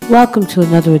Welcome to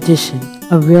another edition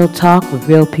of Real Talk with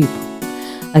Real People,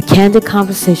 a candid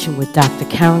conversation with Dr.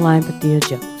 Caroline Bethea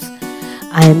Jones.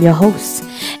 I am your host,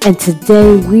 and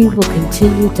today we will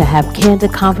continue to have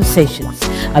candid conversations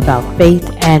about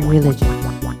faith and religion.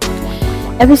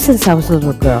 Ever since I was a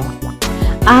little girl,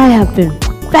 I have been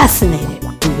fascinated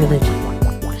with religion.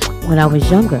 When I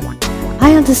was younger,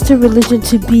 I understood religion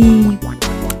to be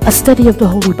a study of the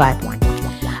Holy Bible.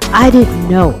 I didn't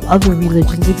know other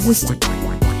religions existed.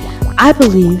 I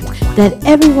believed that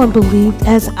everyone believed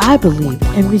as I believed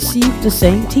and received the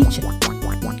same teaching.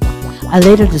 I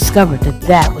later discovered that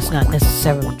that was not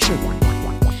necessarily true.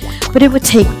 But it would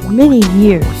take many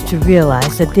years to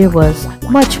realize that there was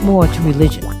much more to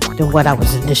religion than what I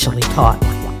was initially taught.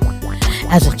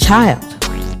 As a child,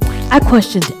 I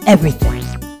questioned everything.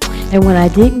 And when I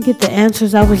didn't get the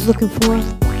answers I was looking for,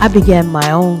 I began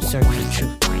my own search for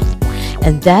truth.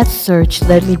 And that search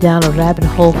led me down a rabbit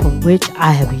hole from which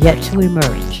I have yet to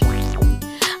emerge.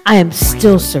 I am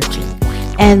still searching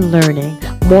and learning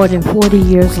more than 40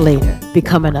 years later,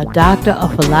 becoming a doctor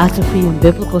of philosophy and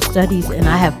biblical studies, and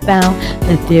I have found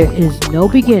that there is no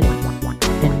beginning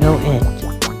and no end.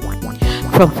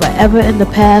 From forever in the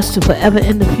past to forever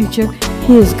in the future,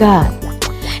 He is God,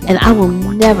 and I will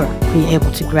never be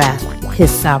able to grasp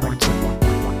His sovereignty.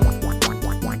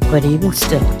 But even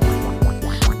still,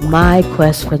 my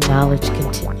quest for knowledge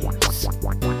continues.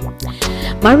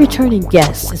 My returning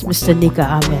guest is Mr.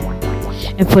 Nikaamen,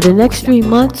 and for the next 3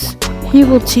 months, he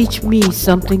will teach me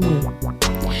something new.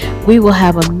 We will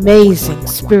have amazing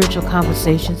spiritual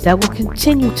conversations that will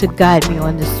continue to guide me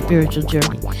on this spiritual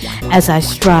journey as I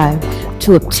strive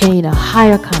to obtain a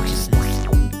higher consciousness.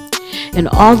 And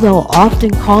although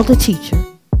often called a teacher,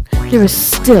 there is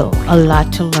still a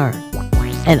lot to learn,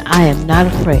 and I am not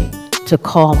afraid to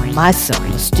call myself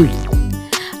a student.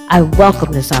 I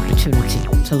welcome this opportunity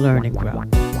to learn and grow.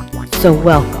 So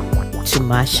welcome to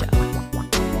my show.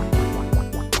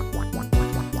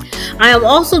 I am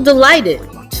also delighted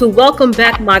to welcome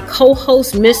back my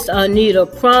co-host, Miss Anita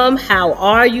Crum. How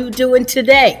are you doing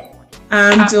today?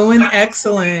 I'm doing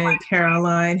excellent,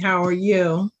 Caroline. How are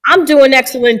you? I'm doing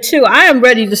excellent too. I am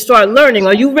ready to start learning.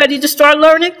 Are you ready to start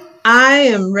learning? I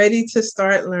am ready to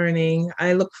start learning.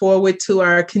 I look forward to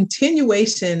our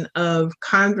continuation of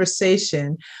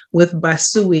conversation with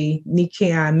Basui,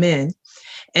 Nikaamen,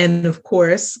 and of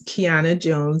course, Kiana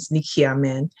Jones,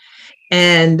 Nikaamen.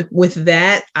 And with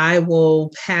that, I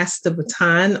will pass the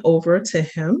baton over to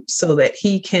him so that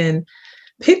he can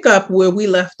pick up where we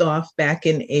left off back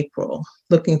in April.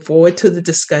 Looking forward to the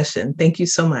discussion. Thank you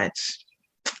so much.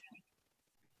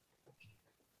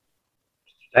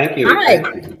 Thank you. Hi.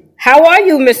 Thank you. How are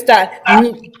you, Mr.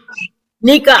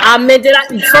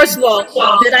 Nikaamen? First of all,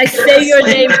 did I say your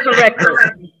name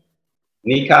correctly?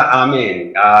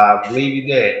 Nikaamen. I believe you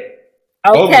did.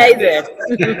 Okay, then.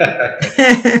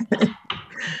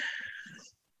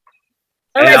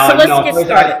 All right, so let's get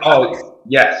started.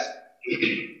 Yes.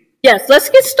 Yes, let's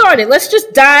get started. Let's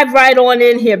just dive right on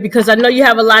in here because I know you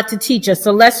have a lot to teach us.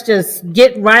 So let's just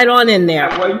get right on in there.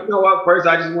 Well, you know what? First,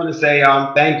 I just want to say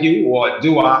thank you, or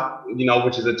dua,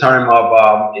 which is a term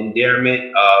of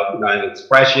endearment, an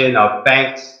expression of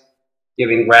thanks,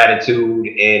 giving gratitude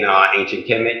in ancient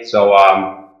Kemet. So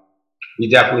we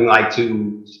definitely like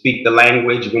to speak the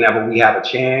language whenever we have a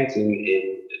chance, and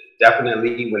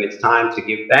definitely when it's time to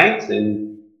give thanks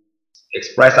and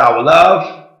express our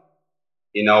love.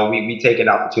 We take an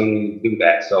opportunity to do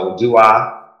that. So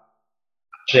dua,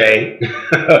 Shay,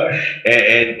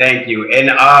 and thank you. And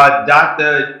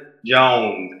Dr.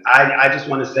 Jones, I just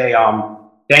want to say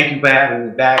thank you for having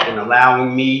me back and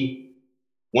allowing me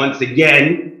once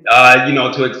again,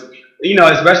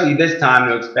 especially this time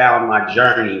to expound my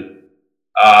journey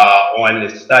on the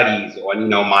studies, on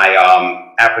my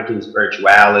African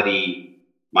spirituality,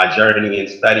 my journey in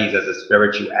studies as a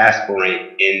spiritual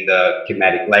aspirant in the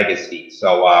Kemetic legacy.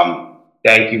 So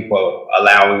thank you for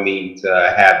allowing me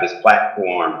to have this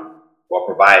platform, or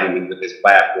providing me with this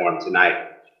platform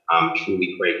tonight. I'm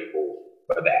truly grateful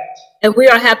for that. And we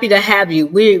are happy to have you.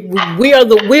 We are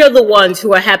the ones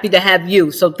who are happy to have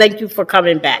you. So thank you for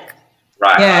coming back.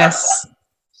 Right. Yes.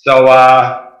 So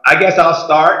I guess I'll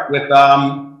start with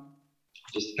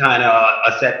just kind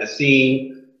of set the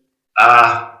scene.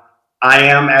 I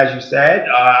am, as you said,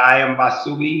 I am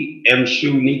Basui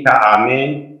Mshu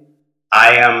Nikaamen.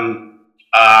 I am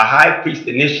a high priest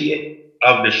initiate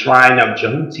of the Shrine of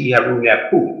Jehuti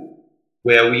Harunepu,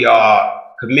 where we are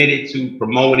committed to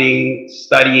promoting,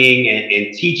 studying,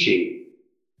 and teaching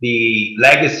the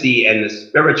legacy and the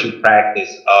spiritual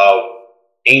practice of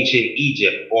ancient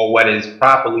Egypt, or what is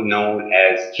properly known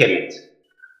as Kemet.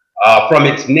 from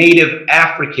its native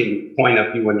African point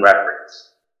of view and reference.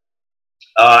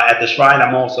 At the shrine,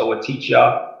 I'm also a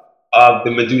teacher of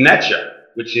the Medunetia,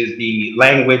 which is the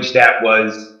language that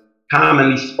was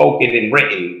commonly spoken and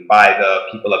written by the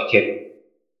people of Kemet.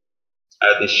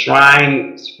 The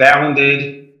shrine is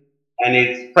founded and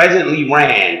it's presently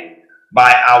ran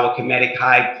by our Kemetic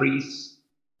high priest,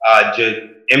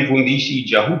 Mfundishi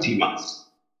Jahutimas.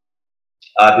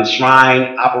 The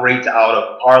shrine operates out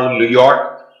of Harlem, New York.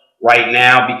 Right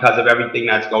now, because of everything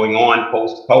that's going on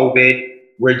post-COVID,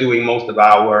 we're doing most of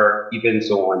our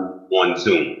events on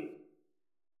Zoom.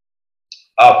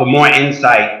 For more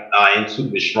insight into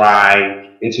the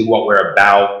shrine, into what we're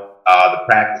about, the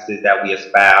practices that we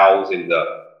espouse, and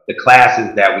the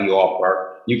classes that we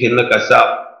offer, you can look us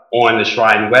up on the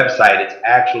shrine website. It's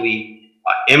actually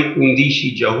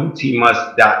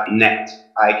mfundishijahutimas.net.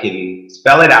 I can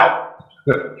spell it out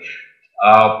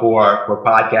for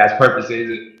podcast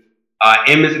purposes.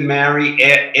 M is in Mary,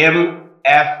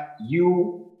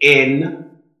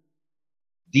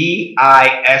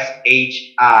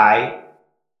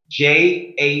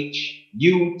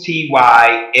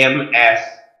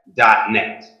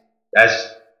 That's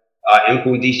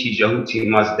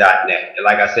mfundishijahutimas.net. And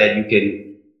like I said, you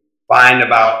can find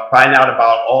out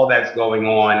about all that's going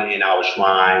on in our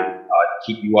shrine,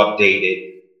 keep you updated.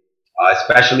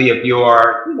 Especially if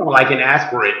you're, like an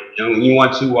aspirant and you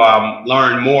want to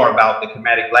learn more about the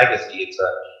Kemetic legacy,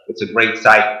 it's a great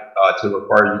site to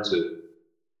refer you to.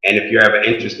 And if you're ever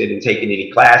interested in taking any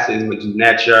classes with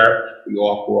Medunetia, we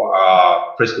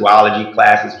offer Christology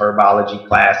classes, herbology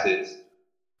classes.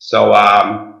 So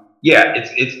yeah,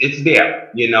 it's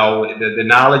there. The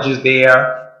knowledge is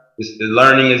there, the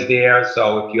learning is there.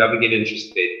 So if you ever get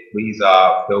interested, please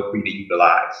feel free to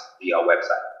utilize the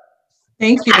website.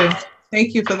 Thank you.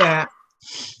 Thank you for that.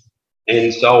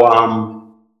 And so I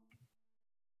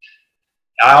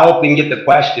often get the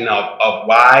question of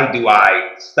why do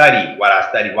I study what I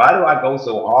study? Why do I go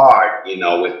so hard, with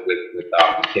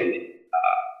Kemet?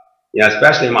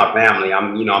 Especially in my family.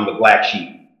 I'm the black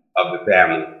sheep of the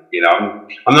family. I'm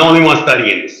the only one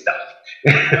studying this stuff.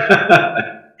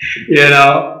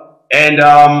 And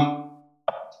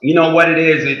what it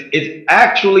is? It's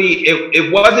actually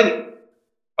it wasn't.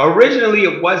 Originally,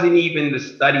 it wasn't even the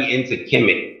study into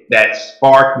Kemet that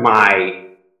sparked my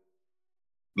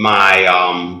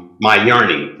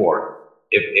yearning for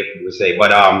it, if you would say.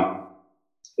 But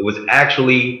it was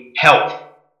actually health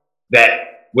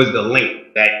that was the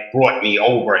link that brought me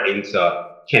over into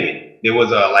Kemet. There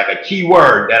was a key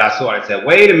word that I saw that said,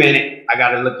 "Wait a minute, I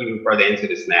got to look even further into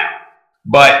this now."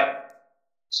 But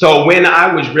so when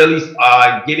I was really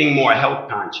getting more health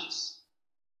conscious,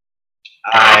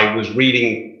 I was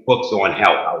reading books on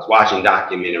health. I was watching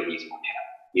documentaries on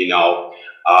health,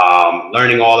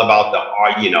 learning all about the,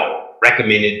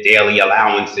 recommended daily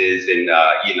allowances and,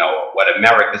 what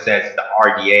America says, the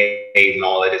RDAs and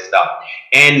all of this stuff.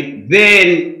 And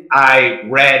then I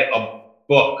read a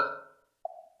book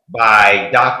by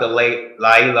Dr.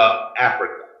 Laila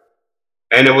Africa,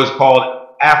 and it was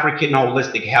called African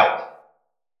Holistic Health.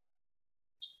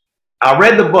 I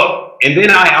read the book, and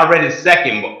then I read his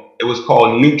second book. It was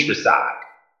called Nutricide,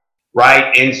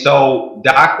 right? And so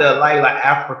Dr. Laila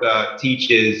Africa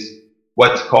teaches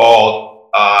what's called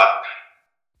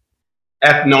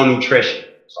ethnonutrition.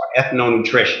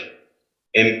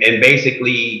 And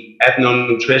basically,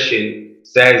 ethnonutrition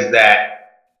says that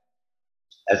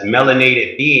as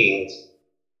melanated beings,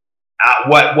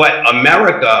 what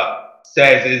America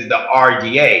says is the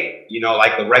RDA,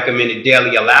 like the recommended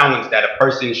daily allowance that a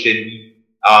person should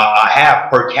have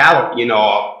per calorie,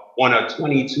 on a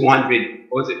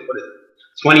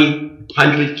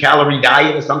 2,100 calorie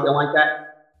diet or something like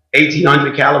that,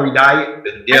 1,800 calorie diet,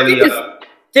 the daily. It's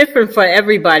different for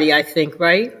everybody, I think,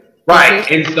 right? Right,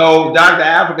 and so Dr.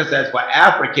 Africa says for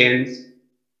Africans,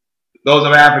 those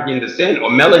of African descent or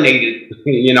melanated,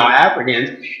 Africans,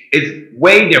 it's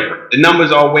way different. The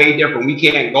numbers are way different. We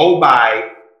can't go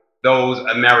by those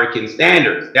American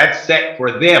standards. That's set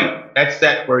for them. That's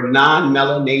set for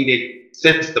non-melanated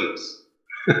systems.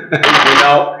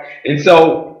 And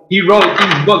so he wrote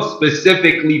these books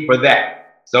specifically for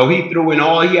that. So he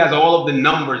has all of the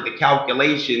numbers, the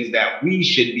calculations that we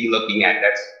should be looking at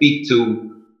that speak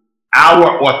to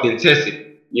our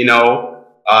authenticity.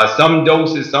 Some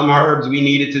doses, some herbs we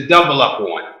needed to double up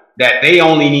on that they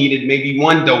only needed maybe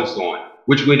one dose on,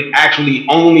 which would actually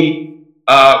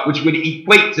which would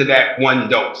equate to that one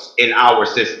dose in our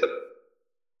system.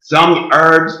 Some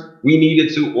herbs we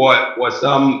needed to, or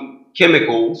some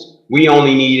chemicals, we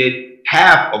only needed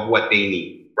half of what they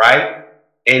need, right?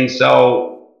 And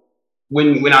so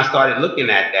when I started looking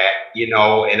at that,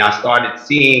 and I started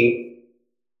seeing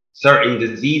certain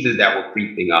diseases that were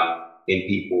creeping up in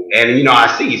people, and I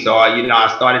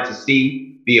started to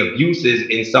see the abuses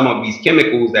in some of these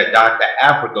chemicals that Dr.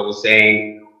 Africa was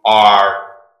saying are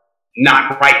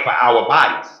not right for our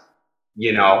bodies,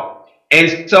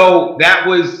 and so that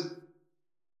was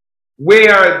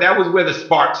where the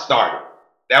spark started.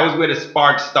 That was where the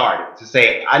spark started to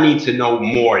say, I need to know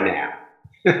more now,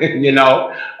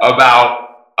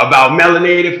 about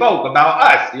melanated folk, about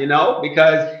us,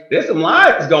 because there's some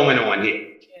lies going on here.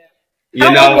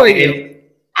 How old were you?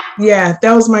 Yeah,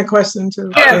 that was my question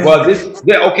too. Well, this was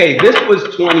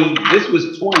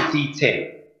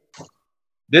 2010.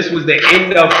 This was the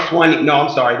end of 20. No, I'm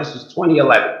sorry. This was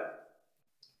 2011.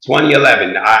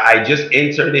 2011. I just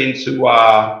entered into.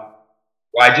 I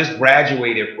just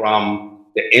graduated from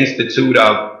the Institute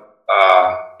of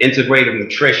Integrative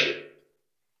Nutrition,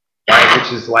 right,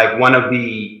 which is like one of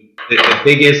the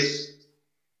biggest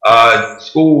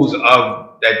schools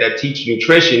that teach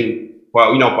nutrition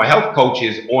for health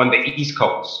coaches on the East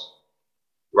Coast,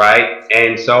 right?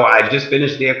 And so I just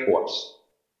finished their course.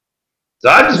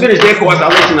 I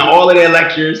listened to all of their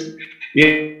lectures.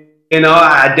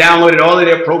 I downloaded all of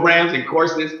their programs and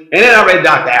courses, and then I read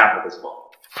Dr. Africa's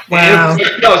book. Wow.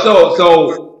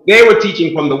 So they were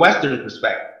teaching from the Western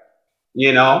perspective,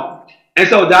 and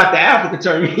so Dr. Africa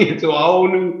turned me into a whole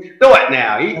new thought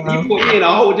now. He put me in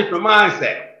a whole different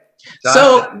mindset.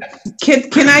 So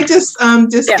can I just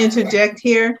interject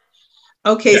here?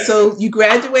 Okay, so you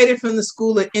graduated from the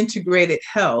School of Integrated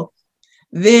Health.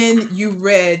 Then you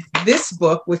read this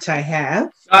book, which I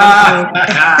have.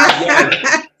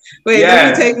 Yes. Wait,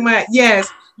 let me take my Then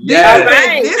you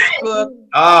read this book.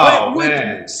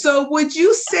 Man. So would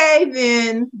you say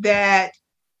then that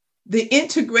the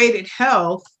integrated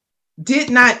health did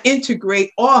not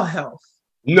integrate all health?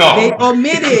 No. They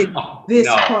omitted this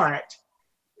part.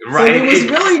 Right. So there was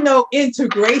really no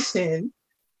integration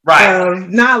of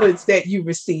knowledge that you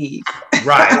received.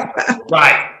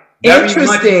 Right.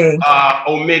 Interesting. Much,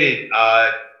 omitted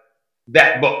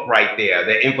that book right there,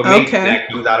 the information that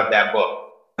comes out of that book.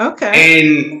 Okay.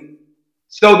 And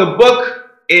so the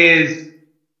book is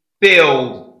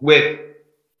filled with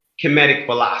Kemetic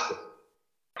philosophy.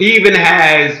 He even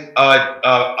has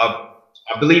I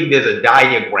believe there's a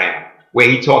diagram where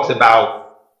he talks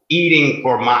about eating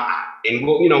for ma'at, and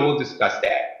we'll discuss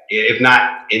that. If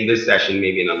not in this session,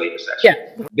 maybe in a later session. Yeah.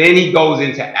 Then he goes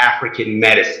into African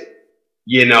medicine,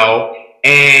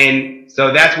 and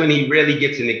so that's when he really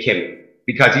gets into Kemet,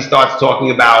 because he starts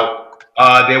talking about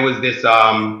there was this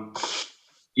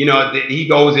he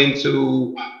goes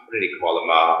into, what did he call him?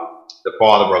 The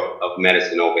father of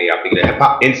medicine over here, I think.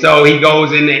 And so he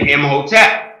goes into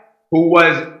Imhotep, who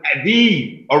was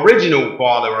the original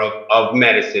father of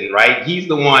medicine, right? He's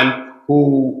the one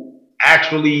who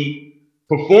actually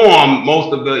performed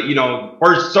most of the,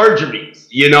 first surgeries.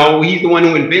 He's the one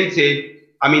who invented,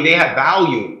 they have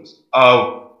volumes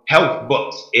of health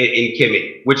books in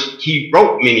Kemet, which he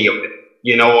wrote many of them,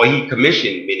 or he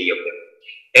commissioned many of them.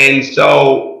 And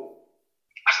so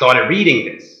I started reading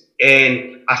this,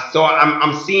 and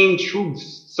I'm seeing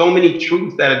truths, so many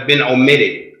truths that have been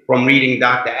omitted from reading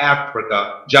Dr.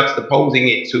 Africa, juxtaposing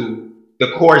it to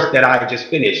the course that I just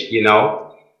finished, and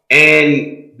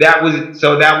that was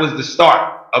the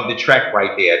start of the trek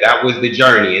right there. That was the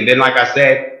journey. And then, like I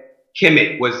said,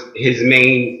 Kemet was his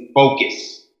main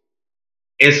focus.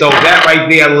 And so that right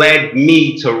there led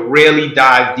me to really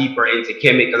dive deeper into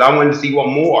Kemet, because I wanted to see what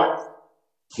more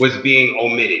was being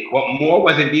omitted, what more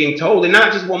wasn't being told, and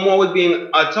not just what more was being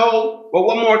told, but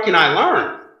what more can I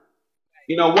learn?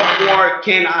 What more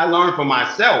can I learn for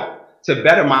myself to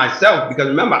better myself? Because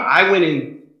remember, I went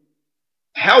in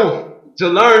health to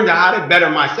learn how to better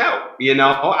myself.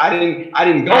 I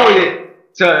didn't go in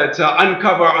it to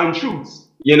uncover untruths,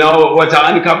 or to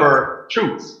uncover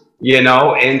truths,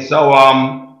 and so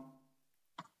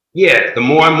the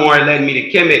more and more it led me to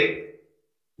Kemet,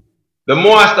 the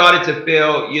more I started to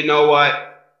feel,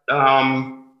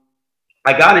 I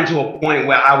got into a point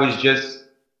where I was just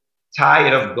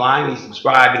tired of blindly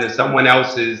subscribing to someone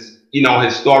else's,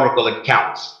 historical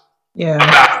accounts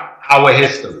about our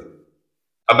history.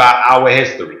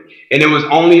 And it was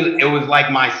like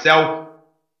my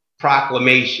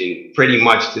self-proclamation, pretty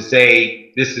much, to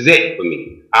say, this is it for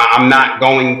me. I'm not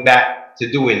going back to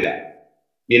doing that,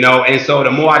 And so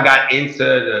the more I got into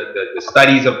the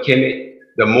studies of Kemet,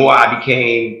 the more I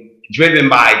became driven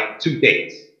by two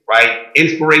things, right?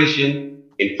 Inspiration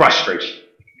and frustration.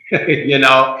 In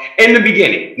the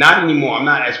beginning, not anymore. I'm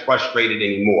not as frustrated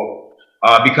anymore,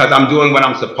 because I'm doing what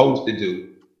I'm supposed to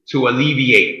do to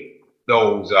alleviate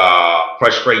those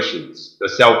frustrations, the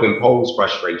self-imposed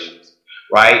frustrations,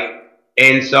 right?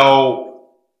 And so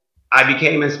I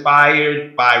became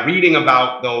inspired by reading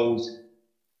about those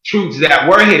truths that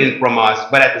were hidden from us,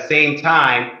 but at the same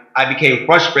time, I became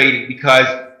frustrated because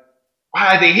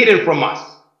why are they hidden from us?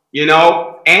 You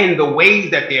know, and the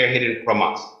ways that they're hidden from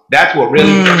us. That's what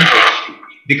really frustrates you,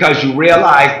 because you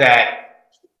realize that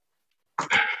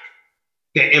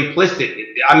the implicit,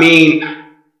 I mean,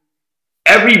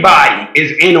 everybody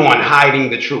is in on hiding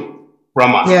the truth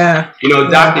from us. Yeah. You know,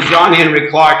 Dr. John Henry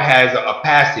Clark has a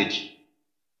passage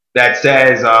that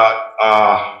says,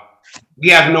 we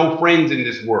have no friends in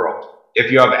this world.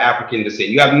 If you're of African descent,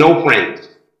 you have no friends.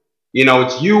 You know,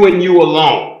 it's you and you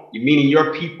alone, meaning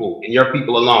your people and your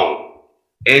people alone.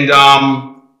 And,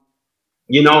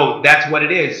 you know, that's what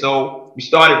it is. So we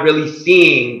started really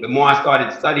seeing, the more I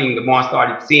started studying, the more I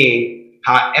started seeing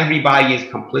how everybody is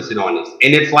complicit on this.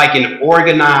 And it's like an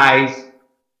organized,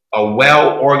 a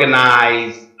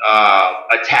well-organized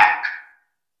attack,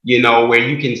 you know, where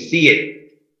you can see it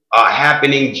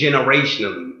happening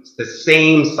generationally. It's the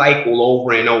same cycle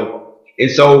over and over. And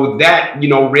so that, you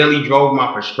know, really drove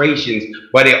my frustrations,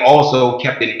 but it also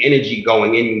kept an energy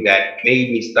going in me that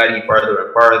made me study further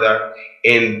and further.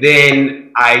 And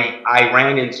then I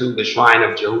ran into the shrine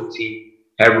of Jehuti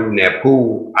Heru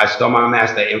Nepu. I saw my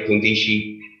master in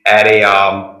Fundishi at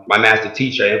my master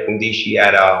teacher in Fundishi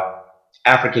at a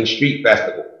African street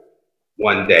festival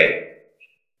one day.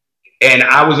 And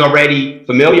I was already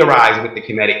familiarized with the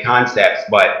Kemetic concepts,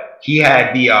 but he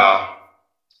had a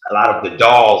lot of the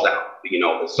dolls out, you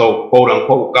know, so quote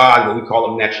unquote gods, but we call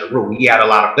them Necharu. He had a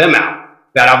lot of them out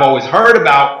that I've always heard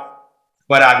about,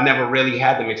 but I've never really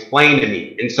had them explained to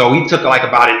me. And so he took like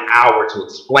about an hour to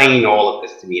explain all of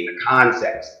this to me in the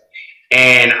concepts.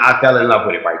 And I fell in love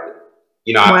with it right there.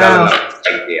 You know, I fell in love with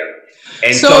it right there.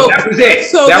 And so that was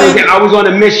it. That was it. I was on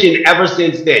a mission ever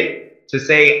since then to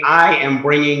say, I am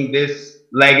bringing this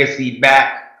legacy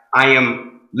back. I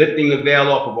am lifting the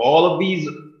veil off of all of these,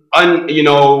 you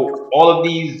know, all of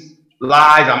these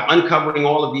lies. I'm uncovering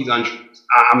all of these untruths.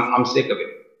 I'm sick of it.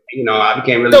 You know, I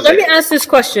became really sick. So let me ask this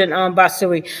question,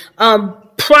 Basui.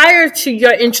 Prior to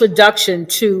your introduction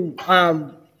to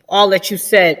all that you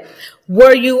said,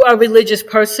 were you a religious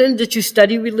person? Did you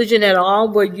study religion at all?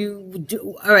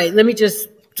 All right, let me just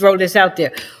throw this out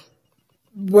there.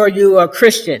 Were you a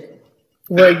Christian?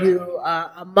 Were you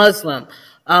a Muslim?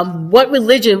 What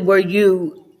religion were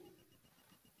you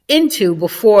into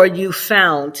before you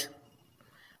found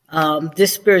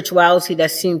this spirituality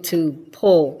that seemed to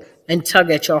pull and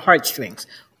tug at your heartstrings?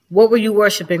 What were you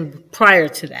worshiping prior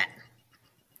to that?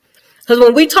 Because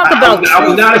when we talk about I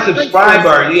was not a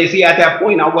subscriber. You see, at that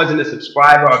point, I wasn't a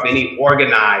subscriber of any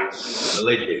organized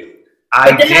religion.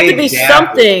 But there had to be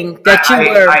something that you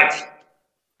were.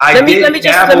 Let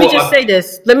me just say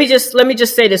this. Let me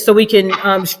just say this so we can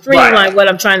streamline what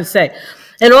I'm trying to say.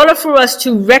 In order for us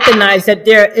to recognize that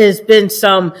there has been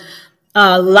some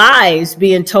lies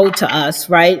being told to us,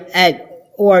 right,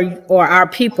 or our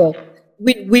people,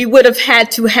 we would have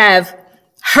had to have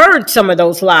heard some of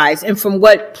those lies, and from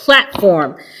what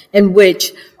platform in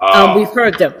which we've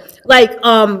heard them. Like,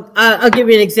 I'll give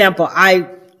you an example. I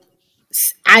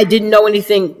didn't know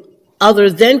anything other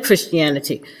than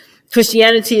Christianity.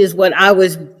 Christianity is what I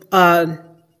was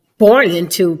born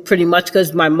into, pretty much,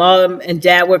 because my mom and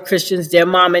dad were Christians. Their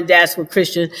mom and dads were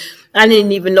Christians. I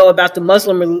didn't even know about the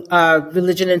Muslim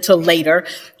religion until later,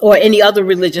 or any other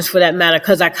religions for that matter,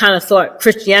 because I kind of thought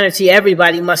Christianity,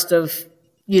 everybody must have,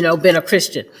 you know, been a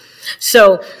Christian.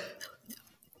 So,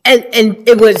 and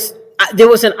there was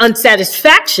an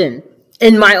unsatisfaction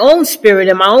in my own spirit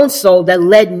and my own soul that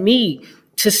led me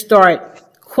to start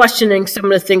questioning some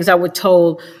of the things I was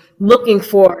told, looking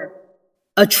for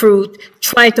a truth,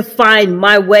 trying to find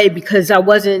my way because I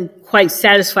wasn't quite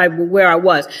satisfied with where I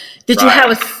was. Did you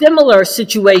have a similar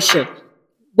situation?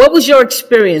 What was your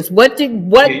experience? What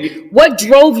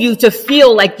drove you to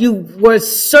feel like you were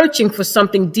searching for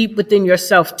something deep within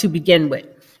yourself to begin with?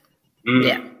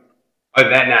 Yeah.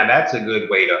 That's a good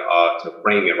way to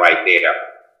frame it right there.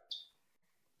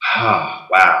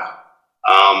 Wow.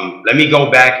 Let me go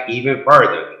back even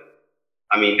further.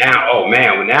 I mean, now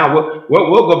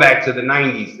we'll go back to the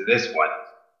 90s to this one.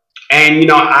 And, you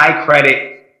know, I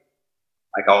credit,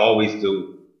 like I always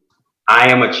do, I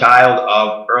am a child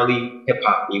of early hip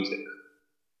hop music.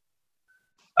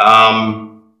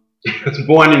 I was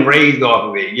born and raised off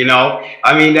of it, you know.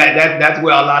 I mean, that's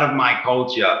where a lot of my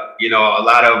culture, you know, a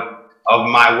lot of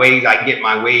my ways, I get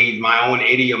my ways, my own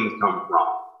idioms come from.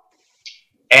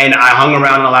 And I hung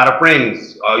around a lot of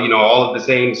friends, you know, all of the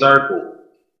same circle.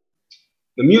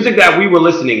 The music that we were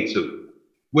listening to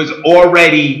was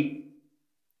already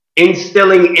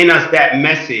instilling in us that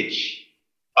message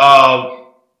of,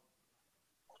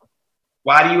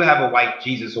 why do you have a white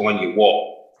Jesus on your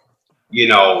wall? You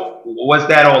know, what's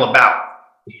that all about?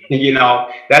 You know,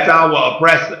 that's our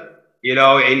oppressor, you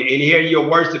know, and here you're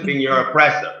worshiping your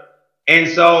oppressor. And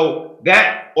so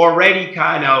that already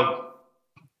kind of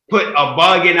put a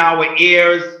bug in our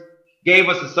ears, gave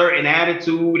us a certain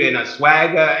attitude and a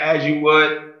swagger, as you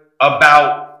would,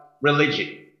 about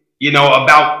religion, you know,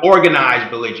 about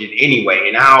organized religion anyway,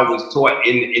 and how it was taught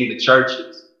in the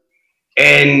churches.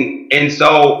 And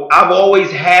so I've always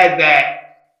had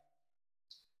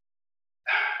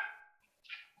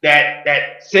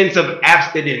that sense of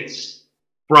abstinence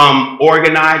from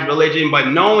organized religion, but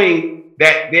knowing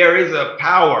that there is a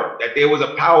power, that there was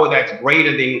a power that's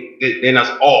greater than us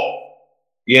all,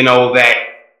 you know, that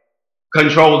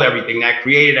controlled everything, that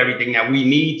created everything, that we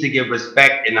need to give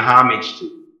respect and homage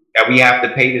to, that we have to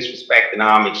pay this respect and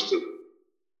homage to.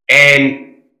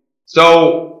 And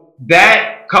so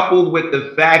that, coupled with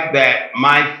the fact that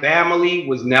my family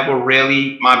was never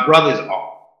really, my brothers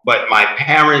are, but my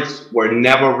parents were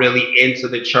never really into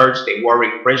the church. They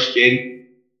weren't Christian.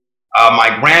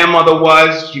 My grandmother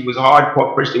was. She was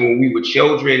hardcore Christian when we were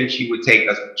children. She would take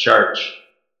us to church.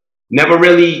 It never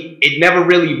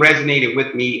really resonated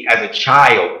with me as a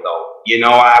child, though. You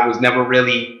know, I was never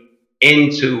really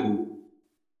into,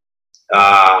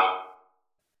 I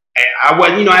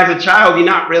was, you know, as a child, you're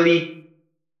not really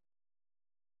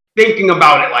thinking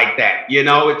about it like that. You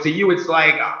know, to you, it's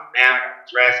like, oh, man, I got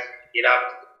to dress, get up,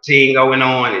 team going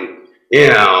on, and, you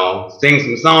know, sing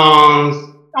some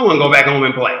songs. I want to go back home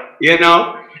and play, you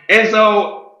know? And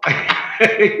so,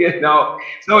 you know,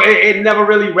 so it never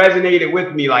really resonated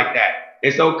with me like that.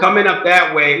 And so coming up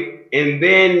that way, and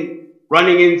then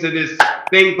running into this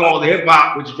thing called hip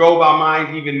hop, which drove our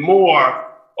minds even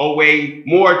more away,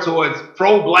 more towards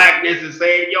pro-blackness and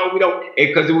saying, yo, we don't,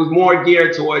 because it was more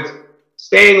geared towards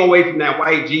staying away from that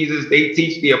white Jesus. They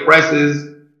teach the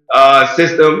oppressors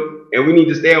system, and we need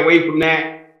to stay away from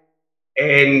that.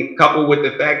 And coupled with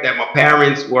the fact that my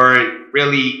parents weren't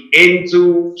really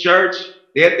into church,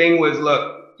 their thing was,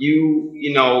 look,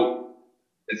 you know,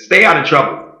 stay out of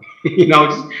trouble. You know,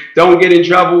 just don't get in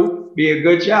trouble, be a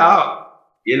good child.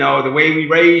 You know, the way we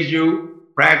raised you,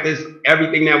 practice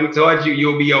everything that we taught you,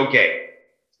 you'll be okay.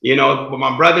 You know, but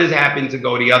my brothers happened to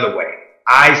go the other way.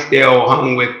 I still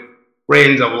hung with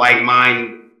friends of like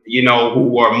mind, you know, who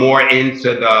were more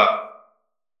into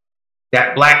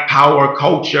that Black power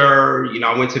culture. You know,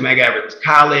 I went to Medgar Evers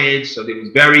College, so there was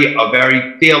a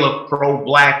very feel of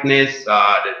pro-blackness,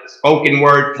 the spoken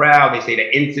word crowd, they say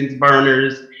the incense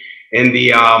burners, and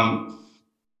the,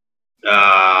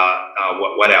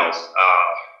 what else?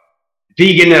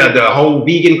 Vegan, the whole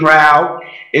vegan crowd.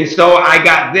 And so I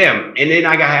got them. And then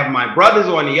I have my brothers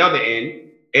on the other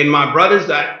end, and my brothers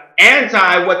are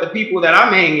anti what the people that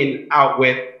I'm hanging out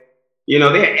with, you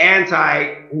know, they're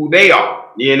anti who they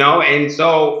are, you know? And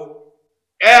so,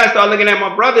 yeah, I start looking at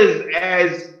my brothers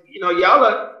as, you know,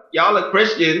 y'all are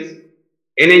Christians,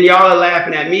 and then y'all are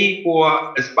laughing at me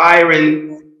for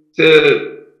aspiring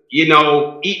to, you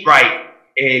know, eat right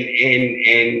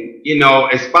and you know,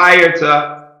 aspire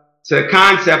to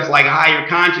concepts like higher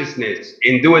consciousness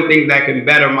and doing things that can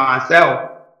better myself.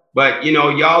 But, you know,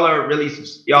 y'all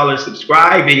are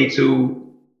subscribing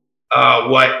to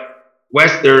what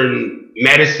Western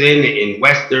medicine and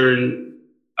Western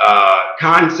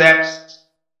concepts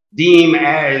deem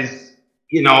as,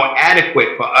 you know,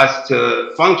 adequate for us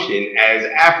to function as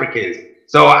Africans.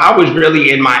 So I was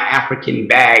really in my African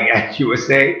bag, as you would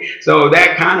say. So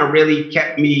that kind of really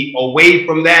kept me away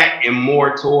from that and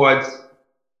more towards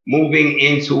moving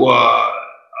into a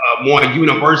more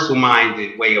universal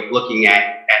minded way of looking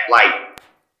at life.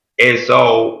 And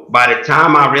so by the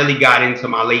time I really got into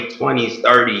my late 20s,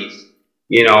 30s,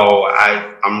 you know,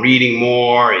 I'm reading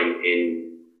more and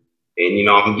you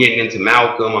know, I'm getting into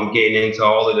Malcolm, I'm getting into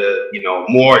all of the, you know,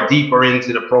 more deeper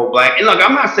into the pro-black. And look,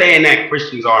 I'm not saying that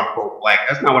Christians aren't pro-black.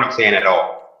 That's not what I'm saying at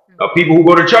all. People who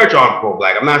go to church aren't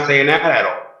pro-black. I'm not saying that at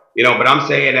all. You know, but I'm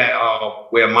saying that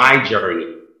where my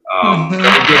journey, what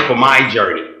it did for my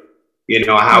journey, you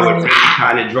know, how it really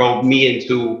kind of drove me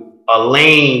into a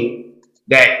lane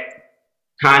that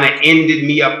kind of ended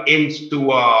me up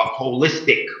into a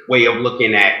holistic way of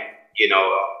looking at, you know,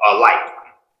 a life.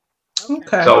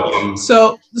 Okay.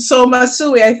 So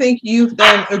Basui, I think you've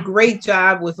done a great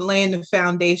job with laying the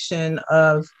foundation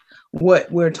of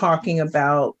what we're talking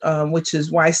about, which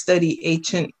is why study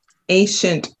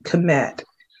ancient Kemet.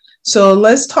 So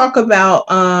let's talk about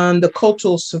the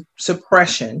cultural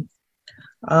suppression.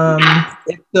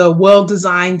 It's a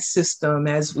well-designed system,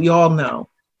 as we all know.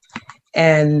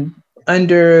 And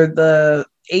under the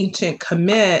ancient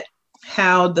Kemet,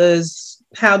 how does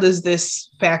this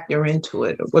factor into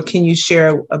it? What can you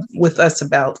share with us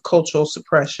about cultural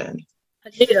suppression?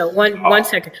 Anita, one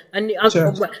second.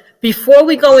 Sure. Before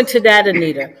we go into that,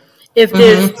 Anita, if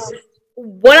there's Mm-hmm.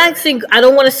 what I think, I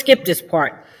don't want to skip this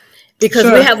part because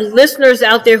we Sure. have listeners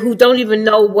out there who don't even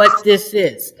know what this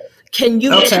is. Can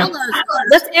you Okay. tell us?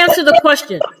 Let's answer the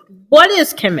question. What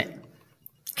is Kemet?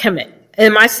 Kemet.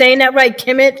 Am I saying that right?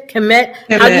 Kemet? Kemet?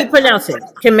 How do you Kemet. pronounce it?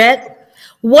 Kemet?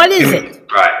 What is it?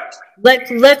 Right.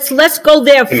 Let's go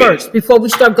there Kemet. first before we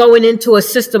start going into a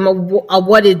system of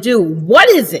what it do. What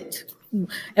is it?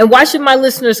 And why should my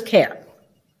listeners care?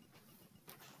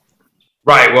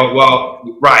 Right.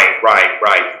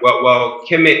 Right. Well,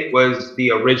 Kemet was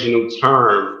the original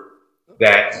term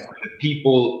that the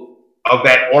people of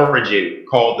that origin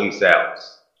called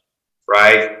themselves.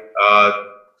 Right.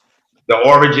 The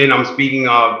origin I'm speaking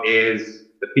of is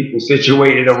the people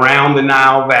situated around the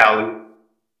Nile Valley,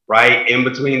 right, in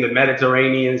between the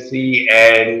Mediterranean Sea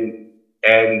and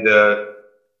the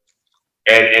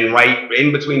and right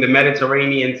in between the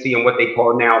Mediterranean Sea and what they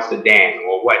call now Sudan,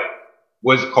 or what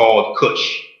was called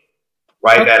Kush,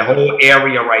 right? That whole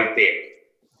area right there.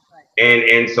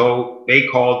 And so they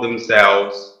called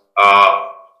themselves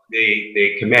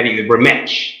the Kemeti, the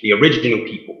Bremech, the original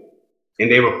people. And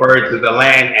they referred to the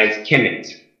land as Kemet.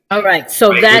 All right.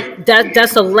 So Right?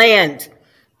 that's a land.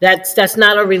 That's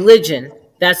not a religion.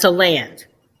 That's a land.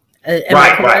 Am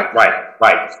I correct? Right.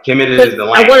 Kemet is the I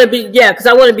land. want to be because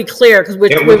I want to be clear because we're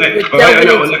delving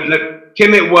into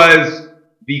Kemet was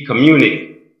the community.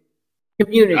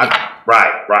 community.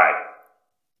 Right.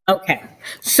 Okay.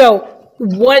 So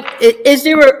what is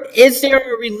there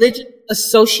a religion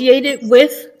associated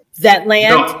with that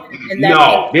land and that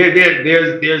No. people?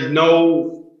 There's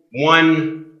no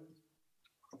one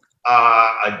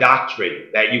a doctrine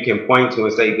that you can point to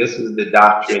and say this is the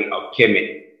doctrine of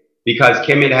Kemet, because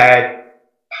Kemet had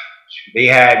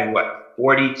what,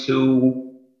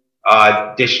 42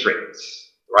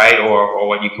 districts, right, or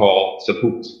what you call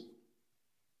saput,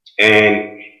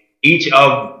 and each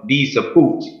of these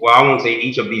saput, well, I won't say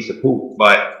each of these saput,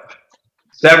 but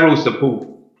several saput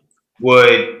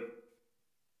would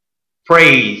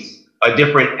praise a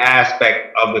different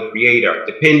aspect of the creator,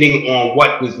 depending on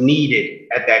what was needed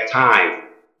at that time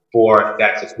for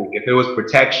that saput. If it was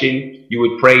protection, you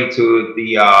would pray to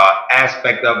the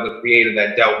aspect of the creator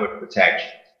that dealt with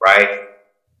protection, right?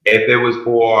 If it was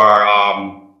for,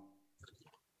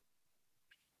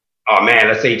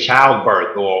 let's say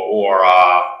childbirth, or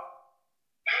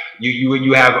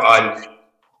you have a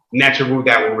natural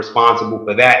that were responsible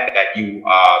for that you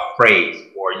praised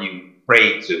or you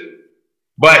prayed to.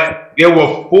 But there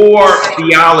were 4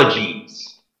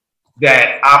 theologies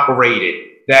that operated,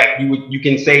 that you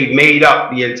can say made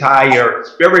up the entire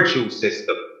spiritual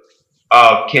system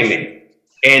of Kemet.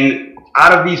 And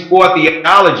out of these 4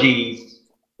 theologies,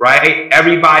 right,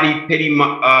 everybody pretty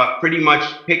much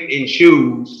picked and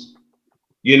choose,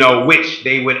 which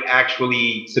they would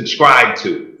actually subscribe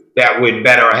to that would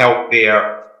better help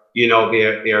their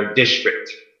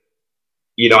district,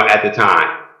 at the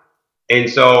time. And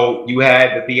so you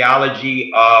had the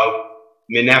theology of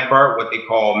Menefer, what they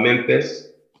call Memphis,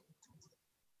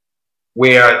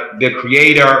 where the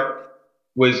creator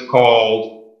was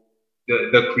called,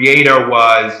 the creator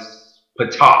was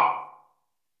Ptah,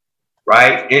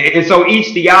 right? And so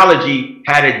each theology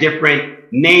had a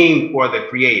different name for the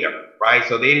creator, right?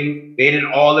 So they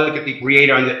didn't all look at the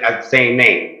creator as the same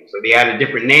name. So they had a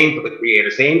different name for the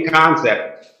creator, same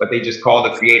concept, but they just called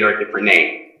the creator a different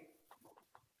name.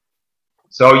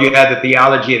 So you had the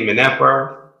theology of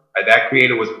Menefer, that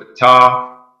creator was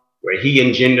Ptah, where he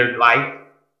engendered life.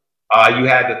 You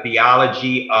had the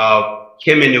theology of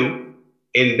Kemenu.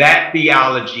 In that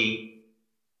theology,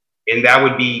 and that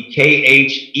would be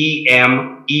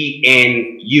Khemenu,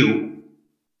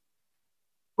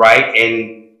 right?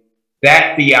 And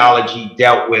that theology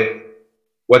dealt with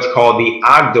what's called the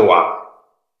Agdoad,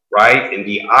 right? And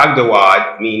the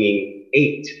Agdoad meaning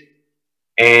 8.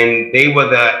 And they were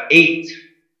the 8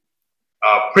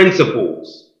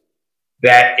 principles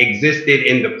that existed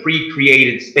in the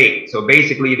pre-created state. So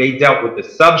basically, they dealt with the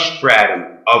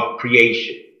substratum of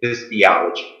creation, this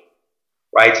theology,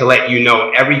 right? To let you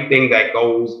know everything that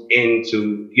goes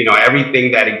into,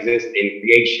 everything that exists in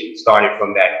creation started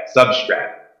from that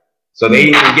substratum. So they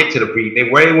didn't even get to they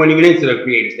weren't even into the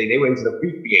created state. They went into the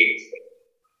pre-created state,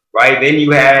 right? Then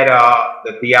you had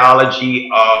the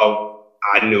theology of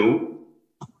Anu,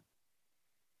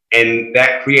 and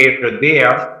that creator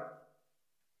there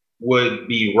would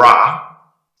be Ra,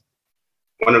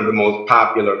 one of the most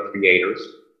popular creators.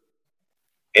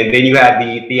 And then you have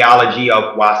the theology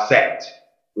of Waset,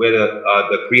 where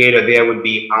the creator there would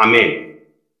be Amen,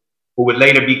 who would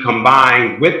later be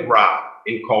combined with Ra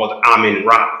and called Amen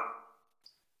Ra.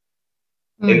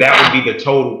 And that would be the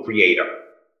total creator,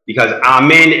 because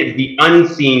Amen is the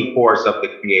unseen force of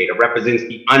the creator, represents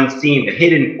the unseen, the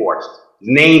hidden force. His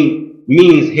name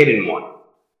means hidden one.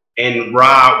 And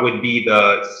Ra would be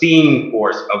the seen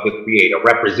force of the creator,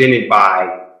 represented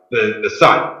by the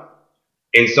sun.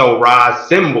 And so Ra's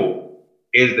symbol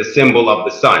is the symbol of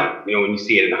the sun, you know, when you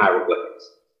see it in the hieroglyphics.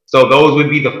 So those would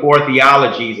be the four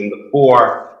theologies and the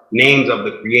four names of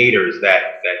the creators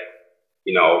that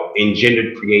you know,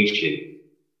 engendered creation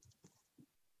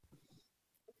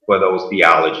for those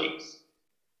theologies.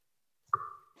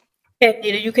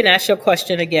 Nita, you can ask your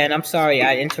question again. I'm sorry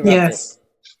I interrupted. Yes.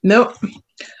 Nope.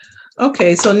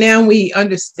 Okay, so now we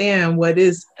understand what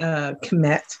is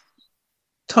Kemet.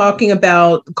 Talking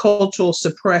about cultural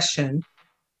suppression.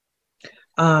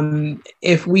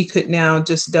 If we could now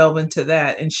just delve into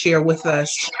that and share with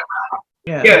us.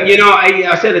 Yeah, you know,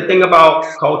 I said the thing about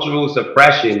cultural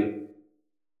suppression.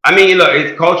 I mean,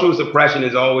 look, cultural suppression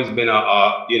has always been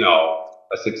you know,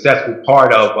 a successful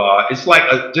part of. It's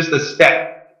like just a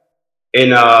step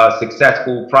in a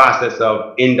successful process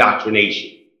of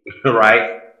indoctrination,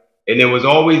 right? And there was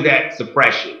always that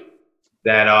suppression,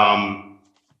 that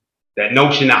that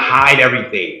notion to hide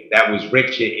everything that was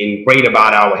rich and great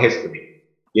about our history,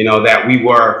 you know, that we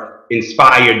were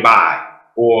inspired by,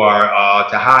 or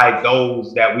to hide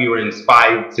those that we were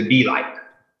inspired to be like,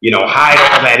 you know, hide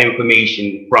all that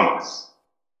information from us,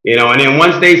 you know. And then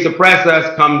once they suppress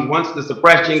us, once the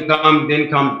suppression comes, then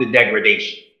comes the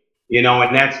degradation, you know,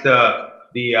 and that's the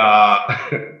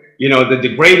you know, the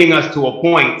degrading us to a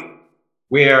point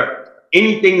where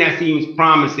anything that seems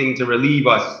promising to relieve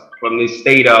us from this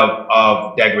state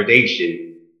of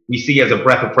degradation, we see as a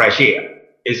breath of fresh air.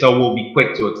 And so we'll be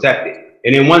quick to accept it.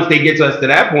 And then once they get to us to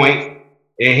that point,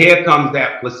 and here comes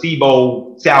that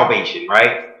placebo salvation,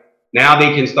 right? Now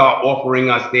they can start offering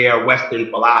us their Western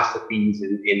philosophies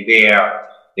and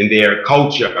their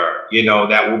culture, you know,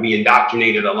 that we'll be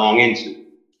indoctrinated along into.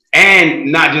 And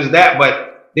not just that,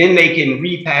 but then they can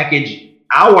repackage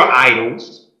our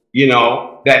idols, you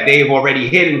know, that they've already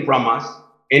hidden from us,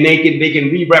 and they can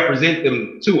re-represent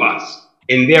them to us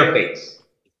in their face.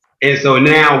 And so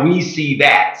now we see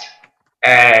that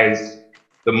as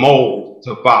the mold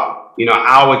to follow. You know,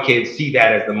 our kids see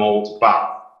that as the mold to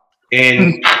follow.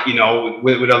 And, you know,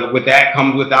 with that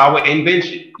comes with our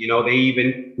invention. You know, they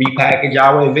even repackage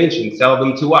our invention, sell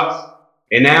them to us.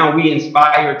 And now we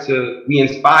aspire to be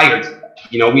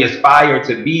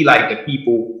like the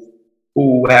people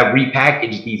who have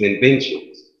repackaged these inventions.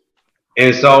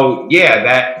 And so, yeah,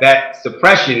 that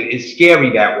suppression is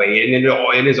scary that way. And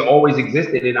it has always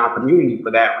existed in our community for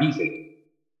that reason,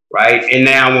 right? And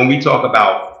now when we talk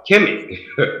about Kemet,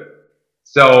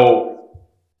 so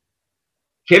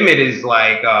Kemet is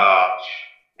like,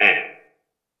 man,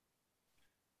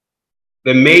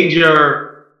 the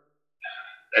major,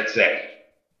 let's say,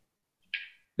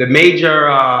 the major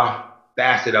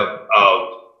facet of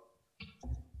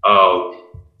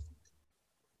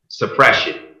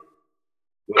suppression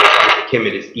when it comes to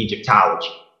Kemet is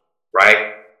Egyptology,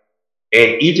 right?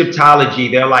 And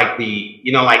Egyptology, they're like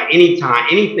like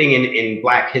anything in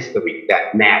Black history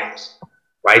that matters,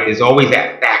 right? There's always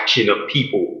that faction of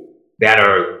people that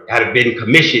have been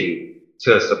commissioned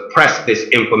to suppress this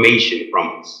information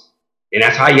from us. And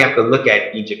that's how you have to look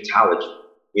at Egyptology.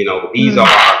 You know, these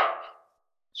are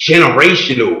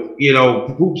generational, you know,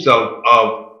 groups of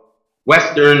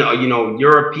Western,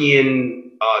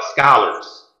 European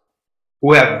scholars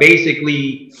who have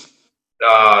basically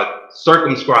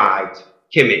circumscribed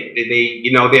Kemet.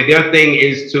 Their thing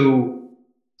is to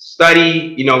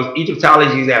study,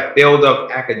 Egyptology is that field of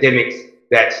academics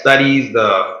that studies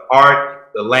the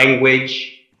art, the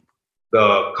language,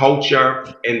 the culture,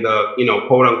 and the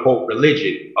quote unquote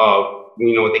religion of,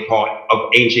 what they call of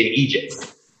ancient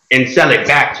Egypt, and sell it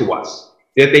back to us.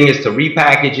 Their thing is to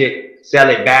repackage it, sell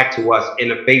it back to us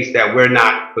in a face that we're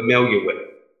not familiar with.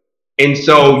 And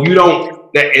so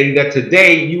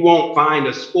today you won't find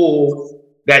a school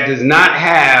that is not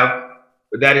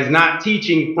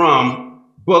teaching from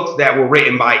books that were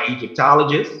written by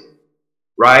Egyptologists,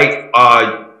 right?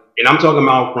 And I'm talking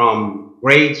about from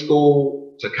grade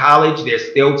school to college, they're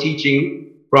still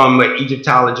teaching from an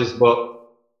Egyptologist book.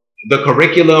 The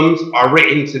curriculums are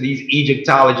written to these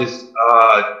Egyptologist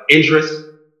interests,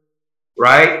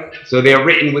 right? So they're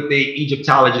written with the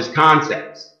Egyptologist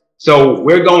concepts. So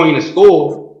we're going to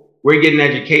school, we're getting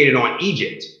educated on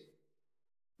Egypt,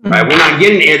 right? We're not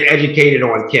getting educated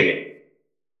on Kemet.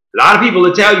 A lot of people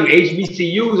will tell you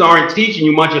HBCUs aren't teaching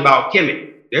you much about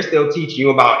Kemet. They're still teaching you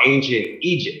about ancient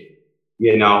Egypt,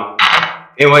 you know.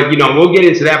 And what, you know, we'll get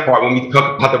into that part when we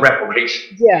talk about the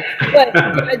reparations. Yeah, but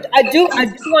I do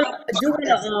want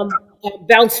to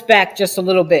bounce back just a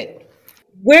little bit.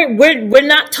 We're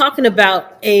not talking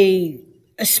about a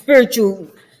spiritual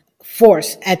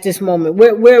force at this moment.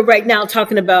 We're right now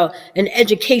talking about an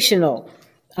educational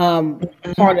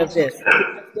part of this.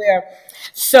 Where,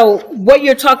 so what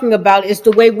you're talking about is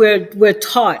the way we're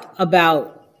taught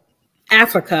about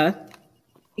Africa,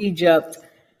 Egypt,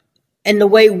 and the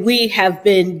way we have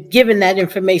been given that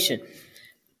information.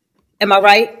 Am I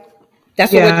right?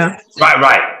 That's what Yeah,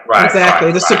 Right.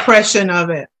 exactly. The suppression of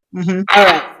it. Mm-hmm. all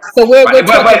right. So we're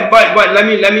talking. But let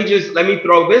me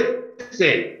throw this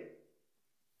in.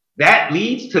 That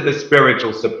leads to the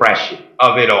spiritual suppression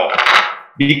of it all.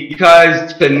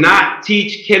 Because to not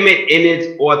teach Kemet in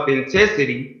its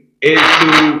authenticity is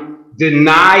to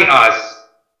deny us,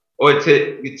 or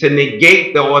to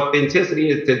negate the authenticity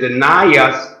is to deny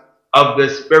us of the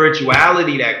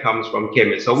spirituality that comes from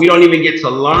Kemet. So we don't even get to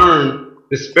learn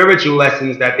the spiritual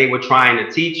lessons that they were trying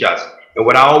to teach us. And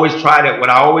what I always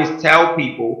tell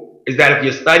people is that if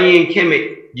you're studying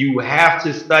Kemet, you have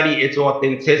to study its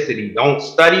authenticity. Don't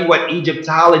study what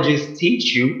Egyptologists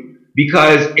teach you,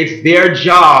 because it's their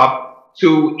job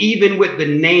to, even with the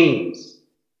names,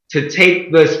 to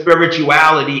take the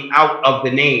spirituality out of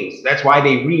the names. That's why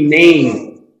they rename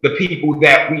the people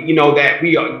that we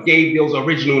gave those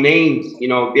original names,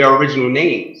 their original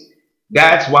names.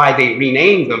 That's why they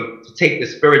renamed them, to take the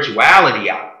spirituality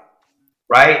out,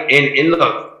 right? And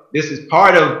look, this is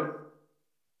part of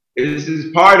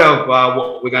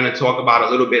what we're going to talk about a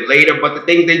little bit later. But the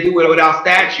things they do with our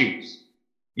statues,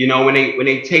 when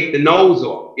they take the nose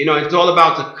off, it's all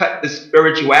about to cut the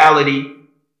spirituality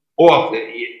off.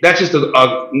 That's just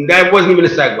that wasn't even a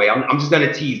segue. I'm just going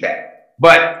to tease that.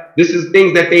 But this is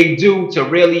things that they do to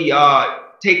really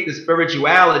take the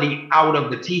spirituality out of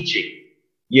the teaching.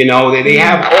 They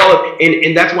have all of,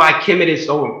 and that's why Kemet is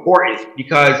so important,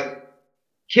 because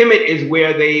Kemet is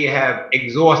where they have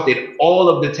exhausted all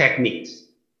of the techniques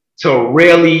to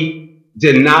really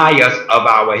deny us of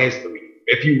our history.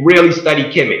 If you really study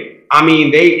Kemet, I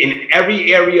mean, in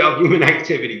every area of human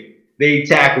activity, they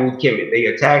tackled Kemet. They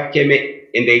attacked Kemet,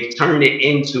 and they've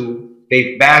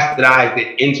bastardized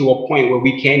it into a point where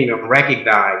we can't even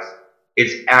recognize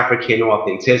its African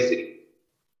authenticity.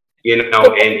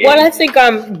 What I think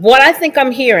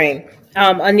I'm hearing,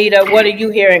 Anita, what are you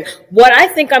hearing? What I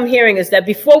think I'm hearing is that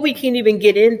before we can even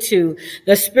get into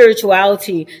the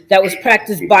spirituality that was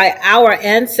practiced by our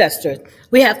ancestors,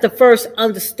 we have to first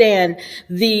understand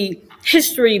the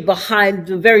history behind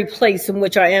the very place in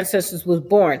which our ancestors was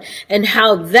born, and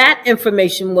how that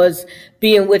information was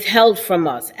being withheld from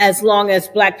us. As long as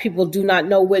Black people do not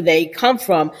know where they come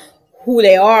from, who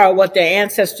they are, what their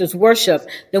ancestors worship,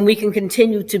 then we can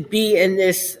continue to be in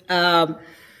this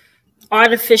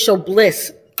artificial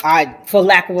bliss, for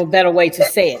lack of a better way to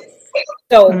say it.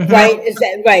 So, right, is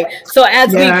that right? So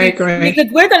because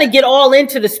we're going to get all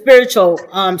into the spiritual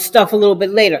stuff a little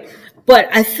bit later, but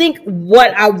I think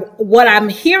what I'm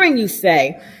hearing you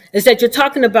say is that you're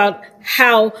talking about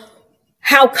how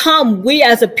come we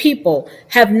as a people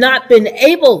have not been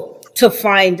able to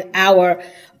find our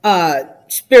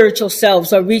spiritual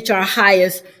selves or reach our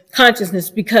highest consciousness,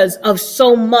 because of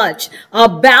so much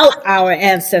about our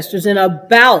ancestors and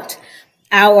about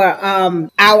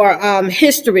our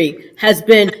history has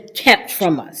been kept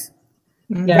from us.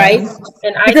 Yeah. Right?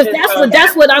 And because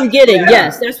that's what I'm getting. Yeah.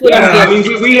 Yes, that's what I'm getting. I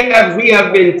mean, we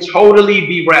have been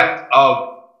totally bereft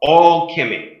of all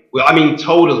Kemet. Well, I mean,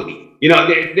 totally.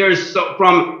 There's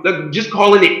just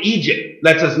calling it Egypt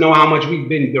lets us know how much we've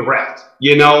been bereft.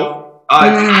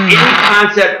 Any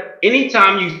concept,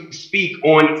 anytime you speak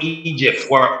on Egypt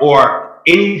or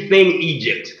anything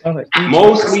Egypt,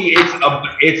 mostly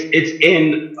it's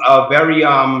in a very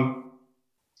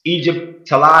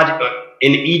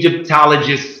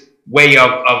Egyptologist way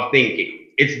of thinking.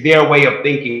 It's their way of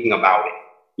thinking about it.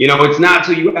 It's not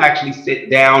till you actually sit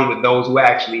down with those who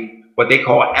actually, what they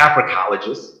call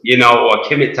Africologists, or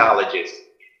Kemetologists,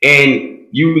 and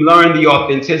you learn the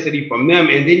authenticity from them,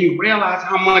 and then you realize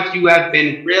how much you have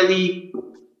been really,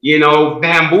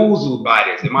 bamboozled by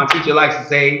this. And my teacher likes to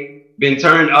say, been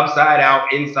turned upside down,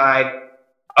 inside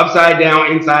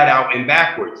out, and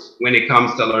backwards when it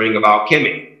comes to learning about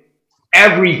Kemet.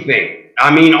 Everything. I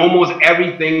mean, almost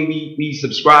everything we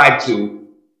subscribe to,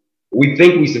 we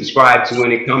think we subscribe to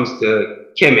when it comes to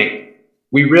Kemet,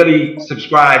 we really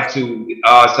subscribe to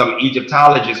some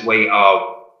Egyptologist way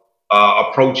of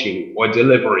approaching or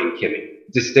delivering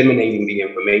Kemet, disseminating the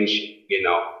information,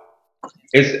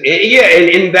 Yeah,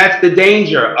 and that's the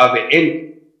danger of it.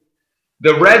 And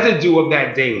the residue of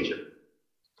that danger,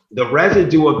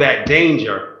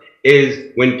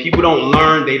 is when people don't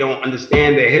learn, they don't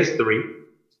understand their history.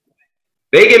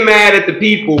 They get mad at the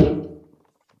people,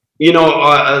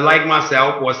 like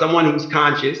myself or someone who's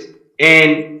conscious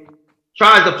and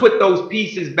tries to put those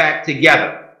pieces back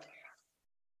together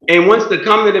and wants to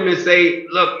come to them and say,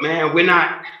 look, man, we're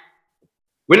not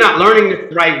learning this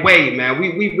the right way, man.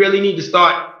 We really need to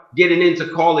start getting into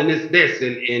calling this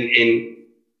and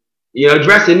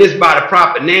addressing this by the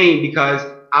proper name, because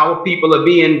our people are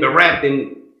being bereft,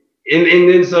 and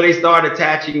then so they start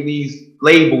attaching these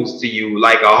labels to you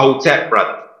like a Hotep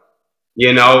brother,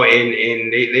 and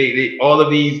they all of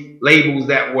these labels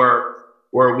that were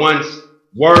once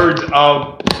words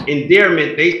of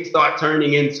endearment, they start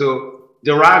turning into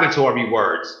derogatory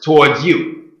words towards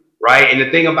you, right? And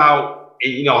the thing about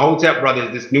Hotep brother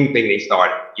is this new thing they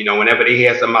started. Whenever they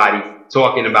hear somebody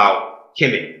talking about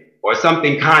Kemet or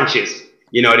something conscious,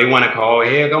 they want to call,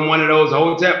 here come one of those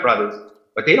Hotep brothers,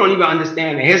 but they don't even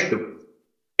understand the history,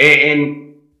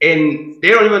 and they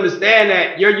don't even understand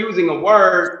that you're using a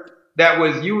word that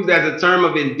was used as a term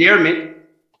of endearment,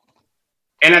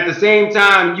 and at the same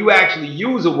time you actually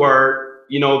use a word,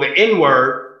 the N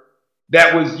word,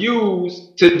 that was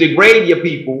used to degrade your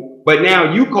people, but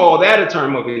now you call that a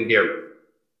term of endearment,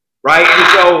 right? And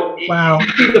so wow. You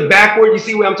see the backward, you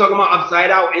see what I'm talking about,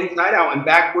 upside out, inside out, and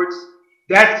backwards.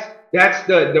 That's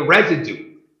the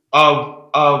residue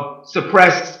of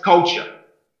suppressed culture,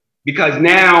 because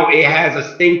now it has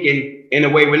us thinking in a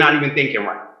way we're not even thinking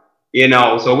right.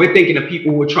 So we're thinking of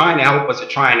people who are trying to help us are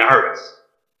trying to hurt us,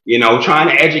 trying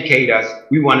to educate us,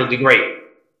 we want to degrade,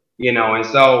 and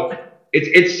so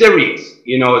it's serious,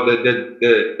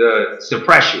 the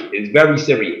suppression is very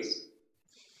serious.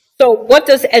 So what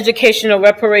does educational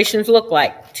reparations look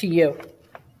like to you?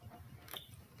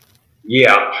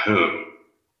 Yeah.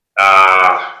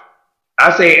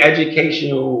 I say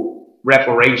educational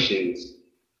reparations.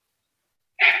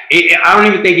 I don't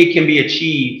even think it can be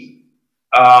achieved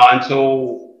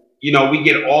until we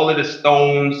get all of the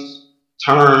stones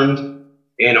turned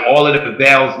and all of the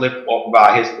veils lifted off of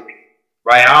our history,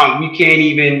 right? We can't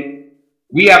even.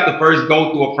 We have to first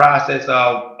go through a process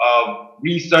of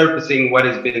resurfacing what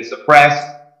has been suppressed,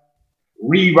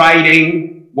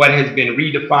 rewriting what has been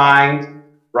redefined,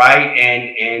 right, and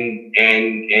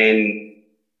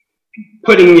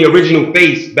putting the original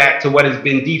face back to what has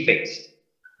been defaced.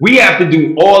 We have to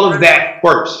do all of that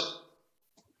first,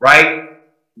 right?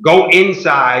 Go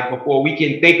inside before we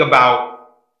can think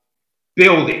about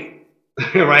building,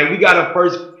 right? We gotta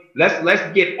first let's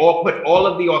put all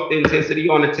of the authenticity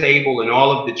on the table and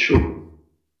all of the truth,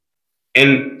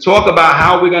 and talk about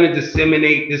how we're going to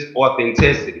disseminate this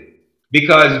authenticity,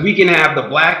 because we can have the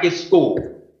blackest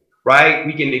school, right?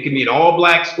 It can be an all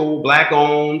black school, black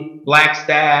owned, black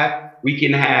staff. We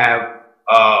can have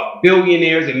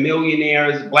billionaires and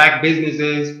millionaires, black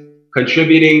businesses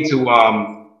contributing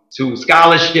to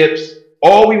scholarships,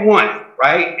 all we want,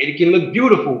 right? It can look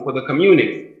beautiful for the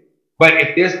community. But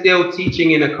if they're still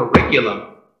teaching in a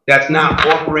curriculum that's not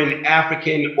offering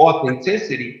African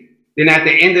authenticity, then at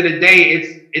the end of the day,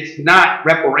 it's not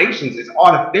reparations, it's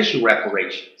artificial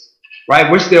reparations, right?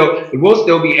 We'll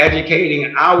still be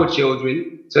educating our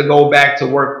children to go back to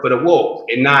work for the wolves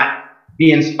and not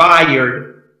be inspired,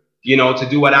 to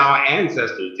do what our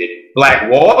ancestors did. Black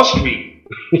Wall Street,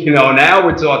 now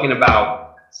we're talking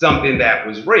about something that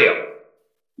was real,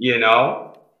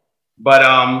 but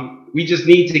we just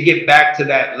need to get back to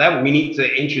that level. We need to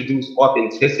introduce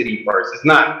authenticity first. It's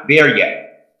not there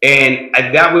yet. And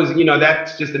that was,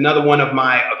 that's just another one of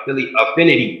my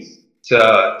affinities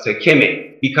to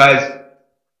Kemet, because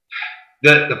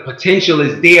the potential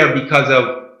is there because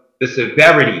of the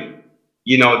severity,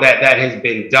 that has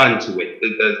been done to it,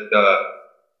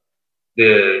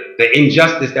 the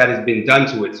injustice that has been done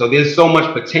to it. So there's so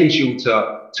much potential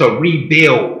to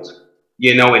rebuild,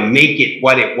 and make it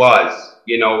what it was,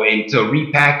 and to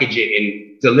repackage it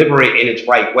and deliver it in its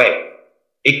right way.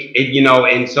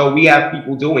 And so we have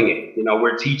people doing it.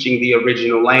 We're teaching the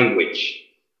original language,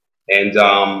 and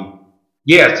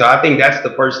so I think that's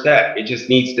the first step. It just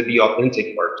needs to be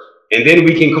authentic first, and then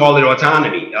we can call it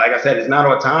autonomy. Like I said, it's not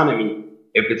autonomy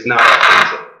if it's not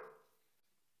authentic.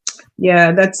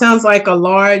 Yeah, that sounds like a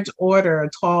large order, a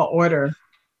tall order,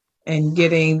 and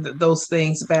getting those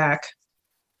things back,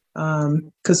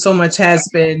 because so much has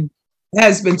been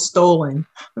stolen.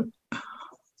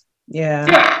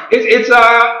 Yeah, it's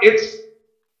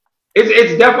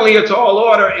definitely a tall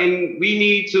order, and we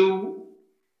need to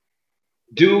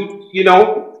do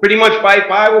pretty much fight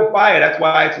fire with fire. That's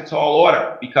why it's a tall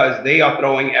order, because they are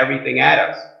throwing everything at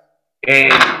us.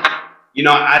 And,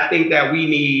 I think that we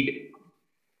need,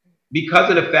 because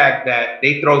of the fact that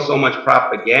they throw so much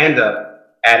propaganda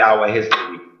at our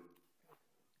history,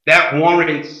 that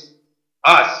warrants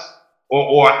us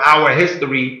or our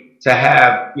history to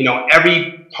have,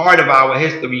 every part of our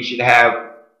history should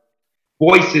have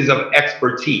voices of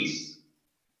expertise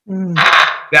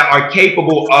that are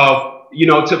capable of,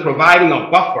 to providing a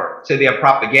buffer to their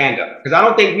propaganda. Because I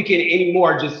don't think we can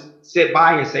anymore just sit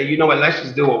by and say, let's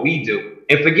just do what we do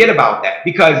and forget about that,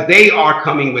 because they are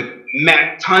coming with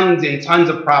tons and tons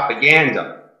of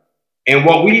propaganda. And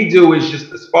what we do is just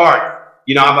the spark.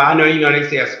 I know, they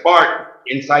say a spark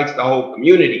incites the whole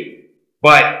community.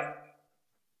 But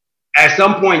at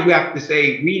some point you have to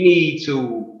say, we need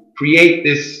to create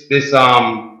this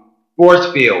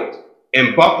force field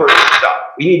and buffer stuff.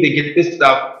 We need to get this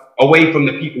stuff away from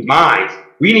the people's minds.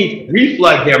 We need to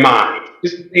reflood their minds,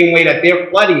 just the same way that they're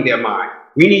flooding their mind.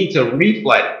 We need to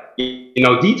reflood it.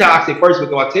 Detox it first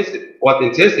with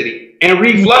authenticity and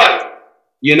reflood.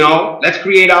 Let's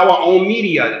create our own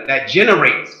media that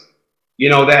generates,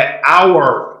 that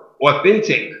our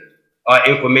authentic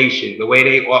information, the way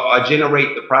they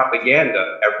generate the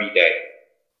propaganda every day.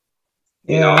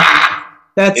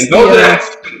 That's those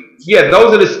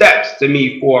are the steps to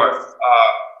me for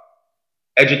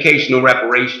educational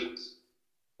reparations,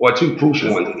 or two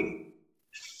crucial ones.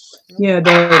 Yeah,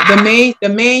 the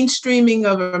mainstreaming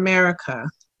of America,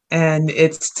 and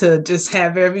it's to just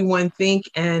have everyone think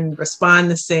and respond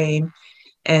the same,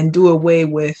 and do away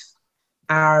with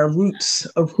our roots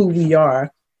of who we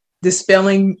are,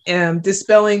 dispelling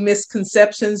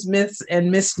misconceptions, myths,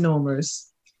 and misnomers.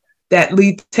 That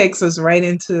takes us right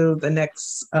into the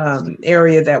next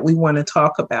area that we want to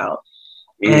talk about.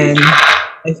 And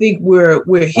I think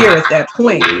we're here at that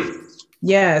point.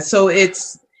 Yeah, so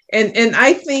it's and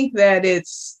I think that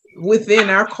it's within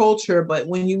our culture, but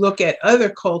when you look at other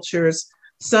cultures,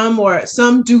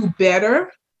 some do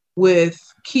better with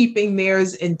keeping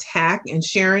theirs intact and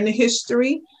sharing the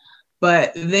history.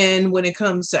 But then when it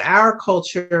comes to our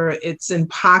culture, it's in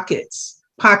pockets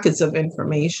of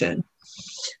information.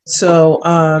 So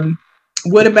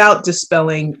what about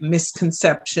dispelling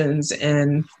misconceptions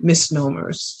and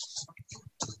misnomers?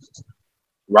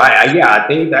 Right. Yeah, I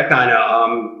think that kind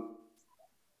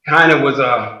of was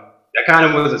a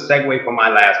segue for my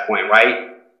last point,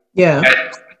 right? Yeah.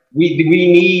 We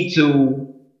need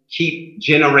to keep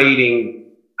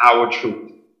generating our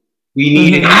truth. We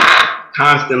need it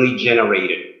constantly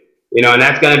generated, and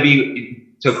that's going to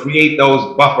be to create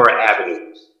those buffer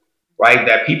avenues, right?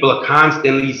 That people are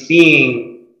constantly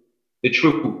seeing the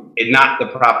truth and not the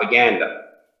propaganda.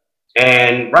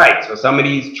 And so some of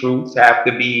these truths have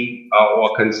to be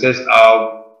or consist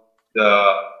of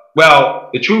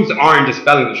the truths aren't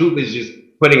dispelling. The truth is just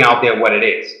putting out there what it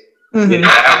is.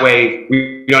 That way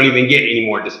we don't even get any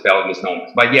more dispelled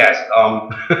misnomers. But yes,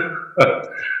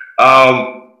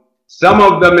 some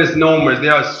of the misnomers,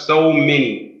 there are so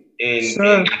many in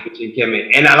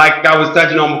Kemet. And like I was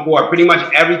touching on before, pretty much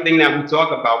everything that we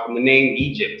talk about, from the name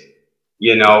Egypt,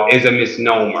 is a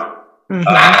misnomer.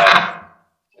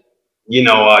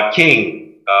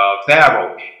 King,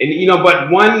 Pharaoh. And,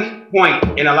 but one point,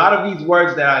 and a lot of these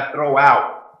words that I throw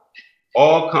out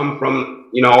all come from,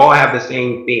 all have the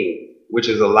same theme, which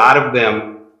is a lot of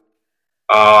them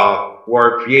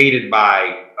were created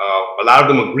by, a lot of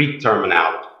them are Greek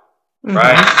terminology,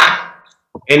 right?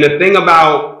 And the thing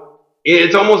about,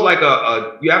 it's almost like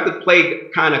you have to play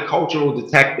kind of cultural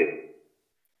detective.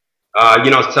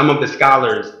 Some of the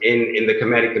scholars in the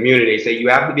Kemetic community say you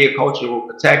have to be a cultural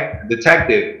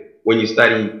detective when you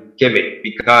study Kemet,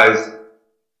 because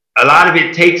a lot of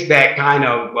it takes that kind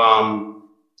of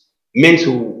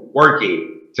mental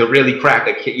working to really crack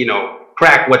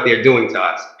what they're doing to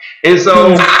us. And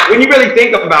so when you really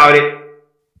think about it,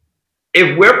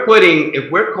 if we're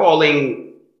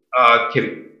calling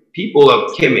people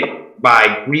of Kemet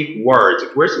by Greek words,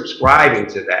 if we're subscribing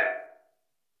to that,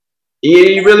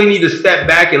 you really need to step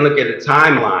back and look at the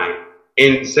timeline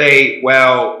and say,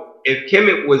 well, if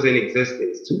Kemet was in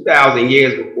existence 2,000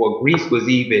 years before Greece was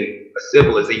even a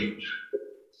civilization,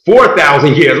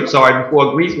 4,000 years,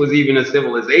 before Greece was even a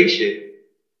civilization,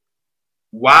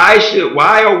 why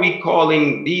are we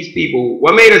calling these people,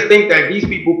 what made us think that these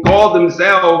people called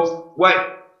themselves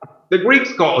what the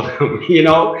Greeks called them,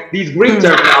 these Greek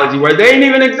terminology words, they didn't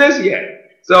even exist yet.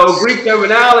 So Greek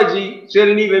terminology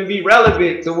shouldn't even be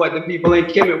relevant to what the people in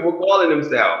Kemet were calling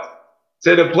themselves,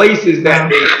 to the places that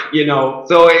they,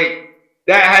 so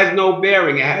that has no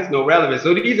bearing, it has no relevance.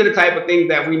 So these are the type of things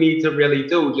that we need to really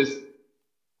do, just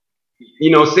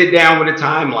sit down with a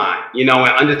timeline, and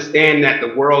understand that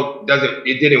the world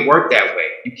didn't work that way.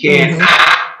 You can't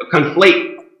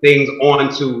conflate things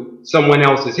onto someone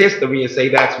else's history and say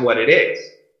that's what it is,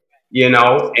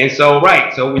 And so,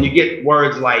 right. So when you get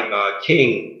words like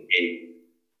king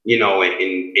and,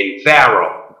 and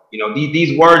pharaoh,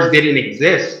 these words didn't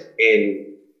exist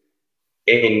in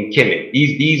Kemet.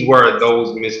 These were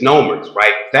those misnomers,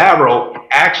 right? Pharaoh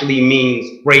actually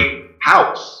means great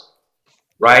house,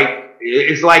 right?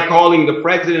 It's like calling the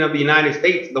president of the United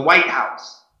States the White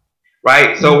House,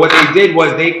 right? So what they did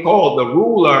was they called the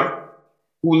ruler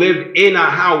who lived in a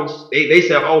house. They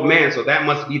said, oh man, so that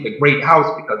must be the great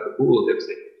house because the ruler lives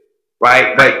in it,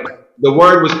 right? But the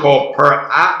word was called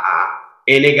per-a-a,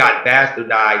 and it got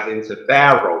bastardized into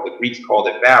Pharaoh. The Greeks called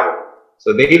it Pharaoh.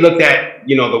 So they looked at,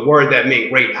 the word that meant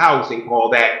great house and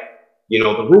called that, the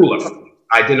ruler,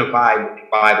 identified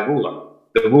by the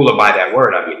ruler by that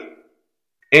word, I mean.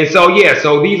 And so,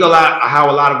 so these are how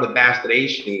a lot of the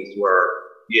bastardations were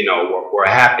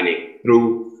happening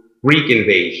through Greek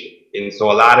invasion. And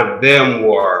so a lot of them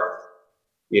were,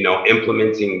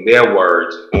 implementing their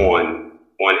words on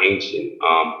ancient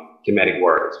Kemetic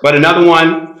words. But another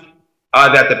one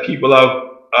that the people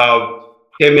of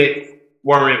Kemet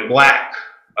weren't black.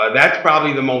 That's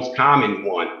probably the most common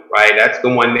one, right? That's the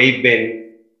one they've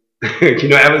been,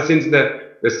 ever since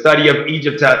the study of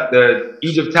the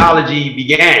Egyptology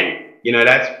began.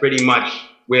 That's pretty much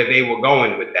where they were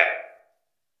going with that.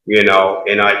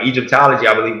 And Egyptology,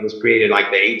 I believe, was created in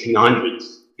like the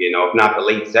 1800s, if not the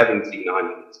late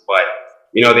 1700s. But,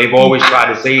 they've always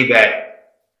tried to say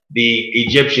that the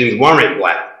Egyptians weren't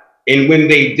black. And when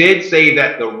they did say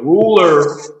that the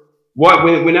ruler,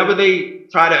 whenever they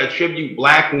try to attribute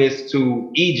blackness to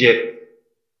Egypt,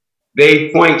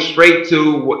 they point straight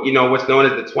to what's known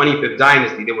as the 25th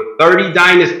dynasty. There were 30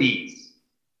 dynasties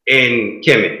in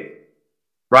Kemet,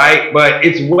 right? But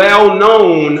it's well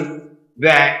known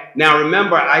that, now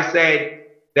remember, I said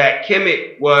that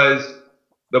Kemet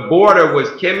the border was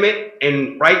Kemet,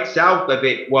 and right south of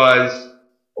it was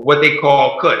what they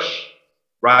call Kush,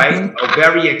 right? A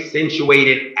very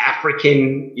accentuated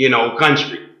African,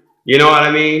 country. You know what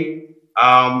I mean?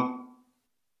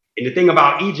 And the thing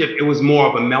about Egypt, it was more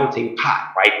of a melting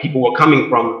pot, right? People were coming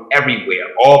from everywhere,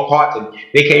 all parts of it.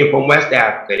 They came from West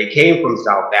Africa. They came from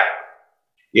South Africa,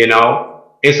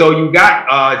 And so you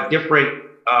got different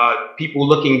people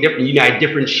looking different. You had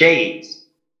different shades.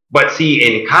 But see,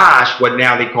 in Kash, what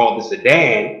now they call the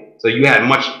Sudan, so you had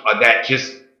much of that,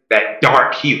 just that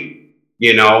dark hue,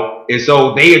 And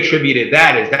so they attributed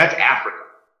that as that's Africa.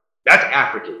 That's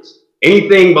Africans.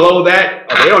 Anything below that,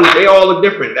 they all look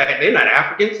different. They're not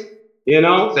Africans,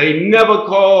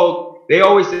 So they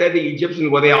always said the Egyptians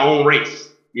were their own race,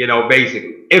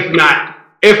 basically. If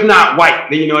not white,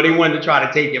 they wanted to try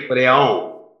to take it for their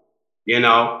own,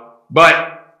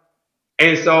 But,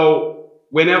 and so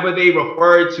whenever they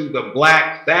referred to the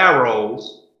black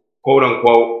pharaohs, quote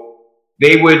unquote,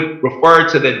 they would refer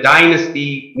to the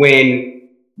dynasty when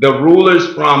the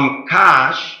rulers from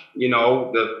Kash,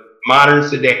 the modern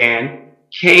Sudan,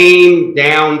 came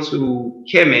down to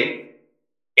Kemet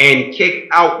and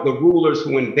kicked out the rulers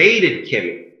who invaded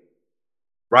Kemet,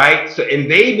 right? So, and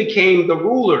they became the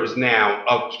rulers now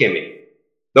of Kemet,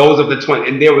 those of the 20,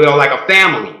 and they were like a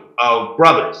family of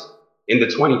brothers in the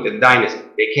 25th dynasty.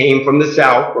 They came from the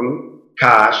south, from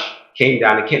Kash, came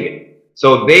down to Kemet.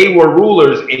 So they were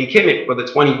rulers in Kemet for the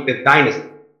 25th dynasty.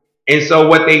 And so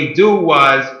what they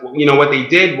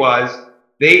did was,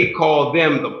 they called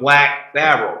them the Black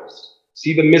Pharaohs.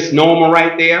 See the misnomer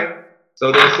right there?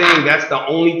 So they're saying that's the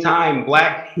only time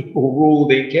black people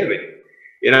ruled in Kemet.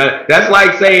 That's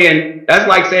like saying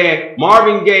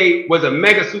Marvin Gaye was a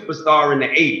mega superstar in the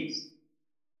 80s.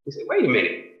 You say, wait a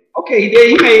minute. Okay,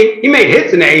 he made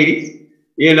hits in the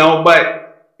 80s,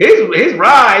 but his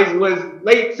rise was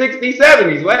late 60s,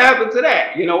 70s. What happened to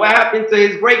that? What happened to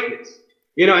his greatness?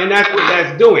 And that's what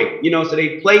that's doing. So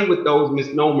they play with those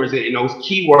misnomers and those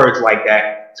keywords like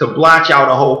that to blotch out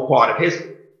a whole part of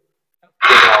history.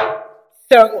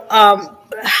 So,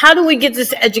 how do we get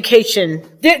this education?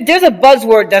 There's a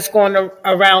buzzword that's going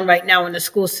around right now in the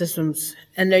school systems,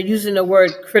 and they're using the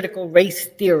word critical race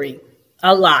theory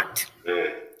a lot.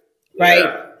 Right?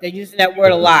 Yeah. They're using that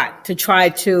word a lot to try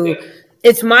to,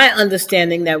 it's my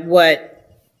understanding that what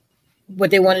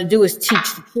they want to do is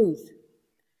teach the truth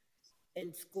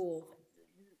in school.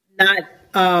 Not,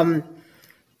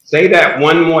 say that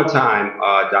one more time,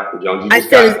 Dr. Jones. I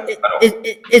said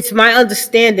it's my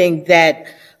understanding that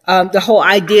the whole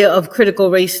idea of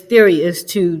critical race theory is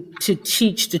to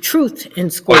teach the truth in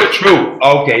school. Oh, the truth.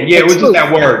 Okay. Yeah, it was just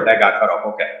that word that got cut off.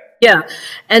 Okay. Yeah.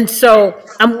 And so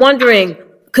I'm wondering,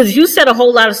 because you said a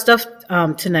whole lot of stuff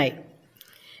tonight.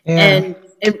 Yeah.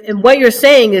 And what you're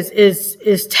saying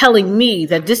is telling me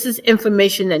that this is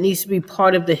information that needs to be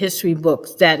part of the history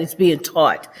books that is being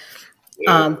taught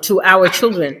to our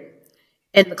children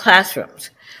in the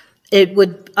classrooms.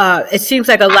 It seems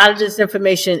like a lot of this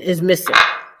information is missing.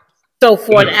 So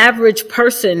for an average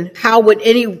person, how would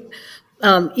any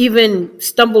even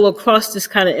stumble across this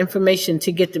kind of information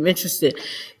to get them interested?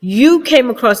 You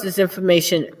came across this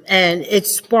information and it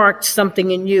sparked something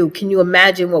in you. Can you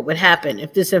imagine what would happen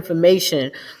if this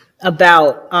information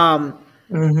about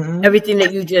everything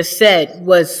that you just said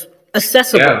was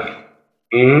accessible Yeah.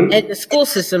 Mm-hmm. in the school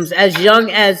systems as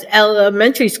young as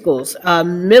elementary schools,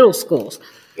 middle schools,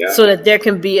 Yeah. so that there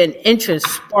can be an interest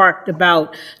sparked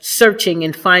about searching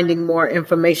and finding more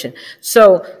information.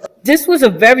 So this was a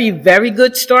very, very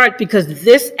good start because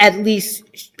this at least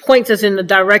points us in the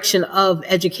direction of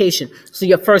education. So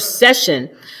your first session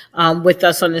with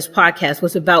us on this podcast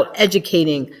was about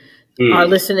educating our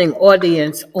listening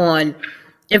audience on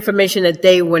information that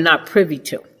they were not privy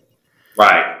to.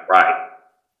 Right. Right.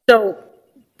 So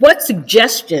what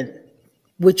suggestion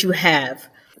would you have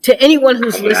to anyone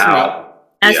who's listening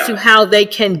as to how they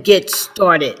can get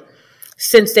started,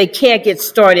 since they can't get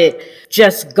started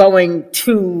just going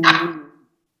to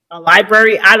a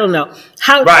library? I don't know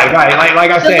how. Right.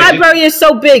 Like I The said, library is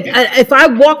so big. If I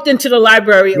walked into the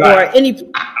library or any,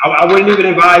 I wouldn't even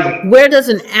advise it. where does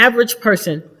an average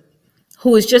person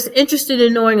who is just interested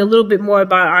in knowing a little bit more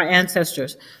about our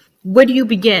ancestors, where do you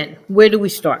begin? Where do we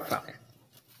start from?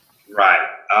 Right.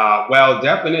 Well,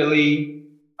 definitely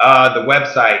the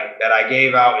website that I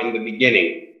gave out in the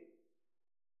beginning,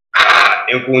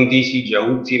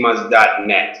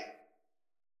 infundishijahutimas.net.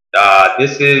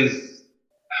 This is,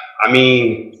 I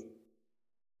mean,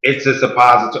 it's a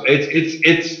suppository.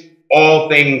 It's all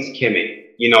things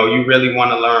Kemet. You know, you really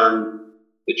want to learn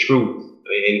the truth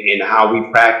in how we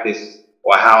practice,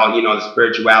 or how, you know, the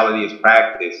spirituality is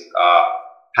practiced,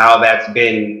 how that's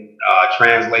been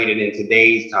translated in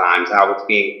today's times, how it's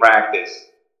being practiced,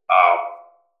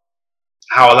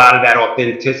 how a lot of that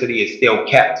authenticity is still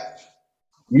kept.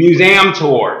 Museum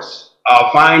tours,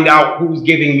 find out who's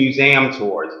giving museum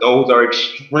tours. Those are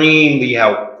extremely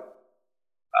helpful.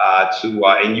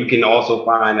 And you can also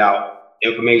find out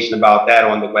information about that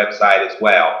on the website as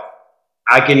well.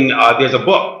 There's a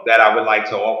book that I would like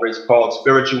to offer. It's called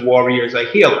Spiritual Warriors Are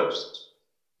Healers,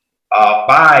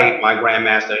 by my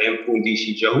Grandmaster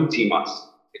Mfundishi Jahutimas.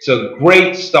 It's a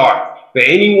great start for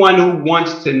anyone who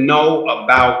wants to know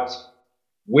about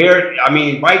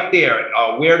right there,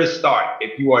 where to start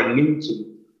if you are new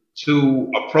to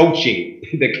approaching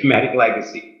the Kemetic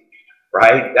legacy,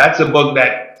 right? That's a book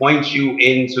that points you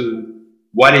into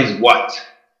what is what.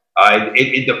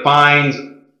 It defines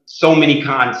so many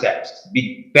concepts,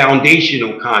 the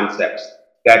foundational concepts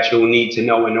that you'll need to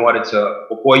know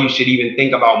before you should even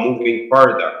think about moving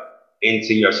further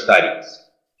into your studies.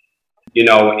 You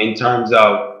know, in terms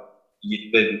of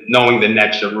knowing the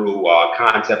Netcharu,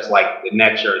 concepts like the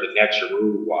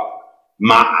Netcharu,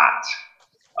 Ma'at,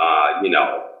 you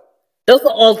know. Those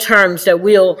are all terms that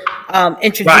we'll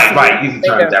introduce These are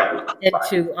terms that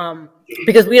into,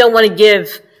 because we don't want to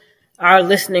give our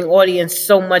listening audience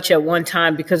so much at one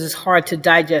time, because it's hard to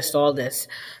digest all this.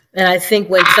 And I think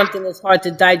when something is hard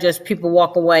to digest, people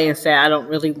walk away and say, I don't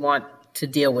really want to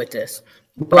deal with this.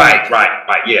 Right.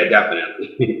 Yeah,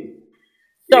 definitely.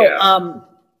 So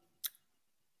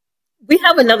we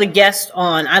have another guest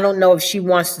on. I don't know if she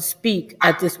wants to speak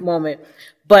at this moment,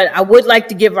 but I would like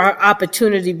to give her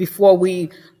opportunity before we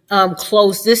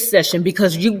close this session,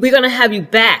 because we're going to have you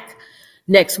back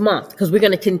next month, because we're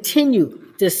going to continue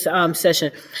this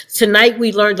session. Tonight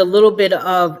we learned a little bit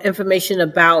of information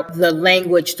about the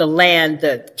language, the land,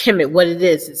 the Kemet, what it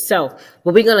is itself.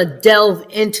 But we're going to delve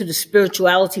into the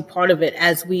spirituality part of it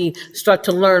as we start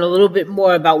to learn a little bit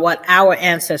more about what our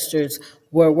ancestors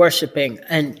were worshiping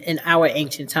in our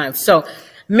ancient times. So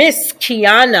Miss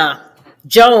Kiana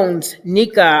Jones,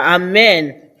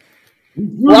 Nikaamen,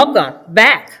 welcome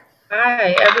back.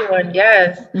 Hi, everyone.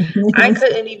 Yes, I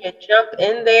couldn't even jump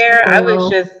in there. I was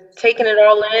just taking it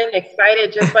all in,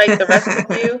 excited, just like the rest of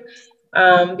you,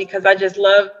 because I just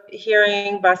love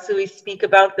hearing Basui speak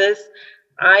about this.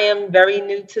 I am very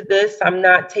new to this. I'm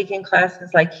not taking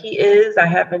classes like he is. I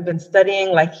haven't been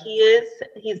studying like he is.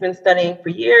 He's been studying for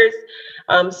years.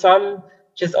 So I'm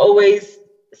just always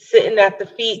sitting at the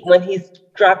feet when he's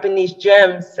dropping these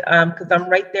gems, because I'm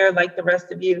right there like the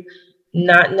rest of you,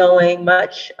 not knowing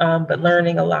much, but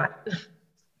learning a lot.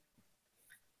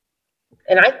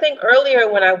 And I think earlier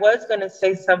when I was going to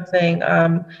say something,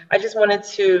 I just wanted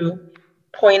to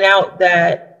point out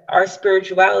that our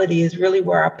spirituality is really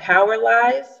where our power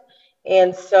lies.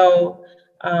 And so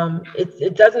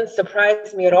it doesn't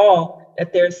surprise me at all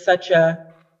that there's such a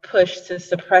push to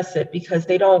suppress it, because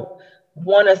they don't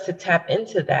want us to tap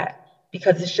into that,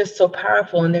 because it's just so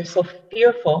powerful, and they're so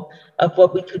fearful of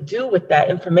what we could do with that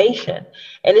information.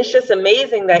 And it's just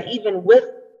amazing that even with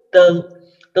the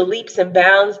leaps and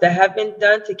bounds that have been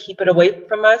done to keep it away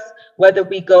from us, whether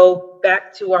we go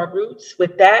back to our roots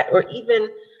with that, or even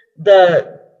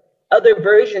the other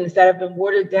versions that have been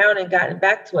watered down and gotten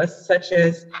back to us, such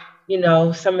as,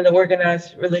 some of the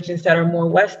organized religions that are more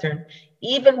Western.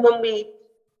 Even when we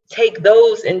take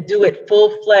those and do it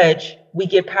full-fledged, we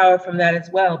get power from that as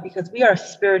well, because we are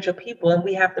spiritual people and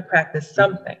we have to practice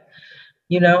something,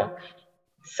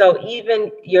 So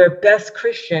even your best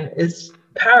Christian is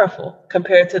powerful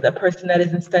compared to the person that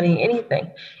isn't studying anything,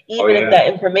 even if that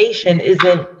information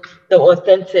isn't the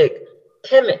authentic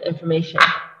Kemet information.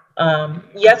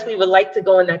 Yes, we would like to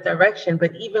go in that direction,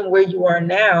 but even where you are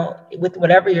now with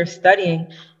whatever you're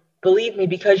studying, believe me,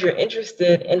 because you're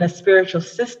interested in a spiritual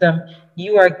system,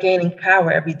 you are gaining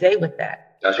power every day with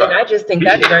that. That's right. And I just think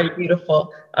that's very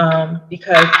beautiful,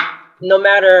 because no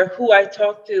matter who I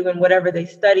talk to and whatever they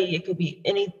study, it could be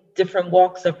any different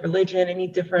walks of religion, any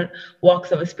different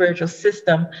walks of a spiritual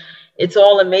system. It's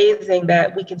all amazing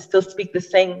that we can still speak the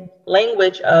same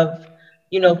language of,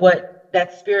 what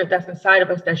that spirit that's inside of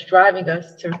us, that's driving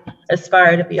us to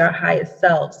aspire to be our highest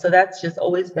selves. So that's just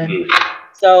always been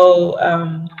so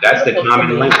that's the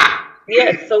common language. Yeah,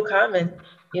 it's so common,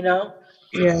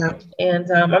 Yeah. And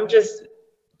I'm just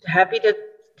happy to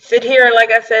sit here and,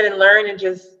 like I said, and learn and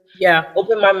just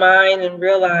open my mind and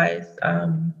realize,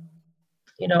 and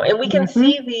we can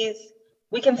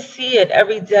we can see it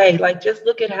every day. Like, just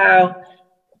look at how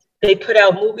they put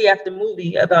out movie after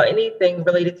movie about anything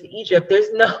related to Egypt.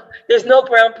 There's no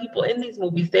brown people in these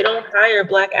movies. They don't hire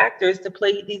Black actors to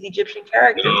play these Egyptian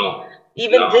characters.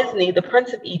 Even Disney, the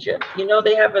Prince of Egypt,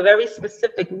 they have a very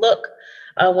specific look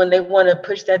when they want to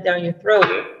push that down your throat.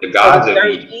 The gods so it's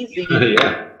very easy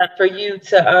for you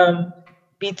to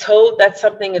be told that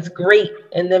something is great,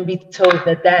 and then be told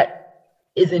that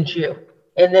isn't you.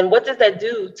 And then what does that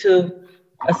do to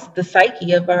the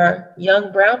psyche of our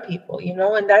young brown people,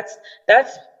 and that's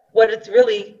what it's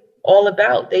really all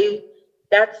about.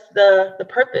 That's the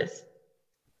purpose,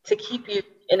 to keep you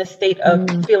in a state of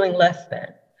feeling less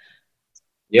than.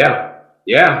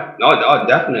 No,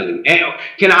 definitely. And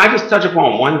can I just touch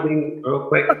upon one thing real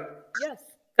quick? Yes.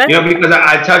 Because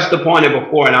I touched upon it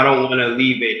before, and I don't want to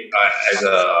leave it as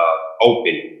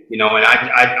open, and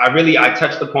I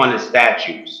touched upon the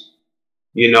statues,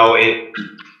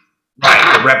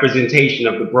 right, the representation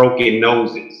of the broken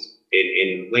noses,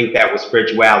 and link that with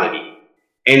spirituality.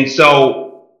 And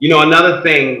so, another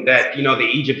thing that, the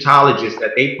Egyptologists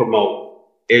that they promote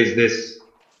is this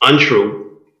untruth,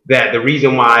 that the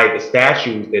reason why the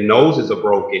statues, their noses are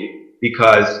broken,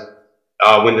 because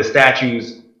when the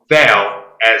statues fell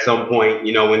at some point,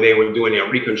 when they were doing their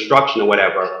reconstruction or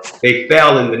whatever, they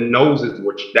fell and the noses,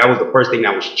 that was the first thing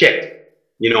that was chipped,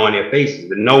 on their faces,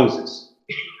 the noses.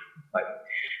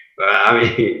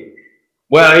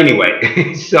 Well,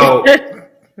 anyway, so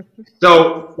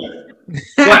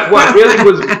what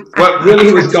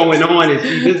really was going on is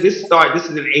this is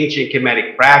an ancient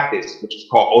Kemetic practice, which is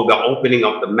called the opening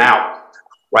of the mouth,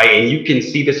 right? And you can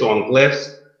see this on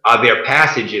glyphs. There are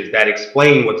passages that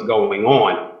explain what's going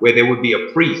on, where there would be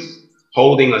a priest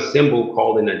holding a symbol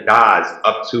called an adaz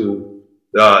up to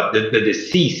the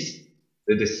deceased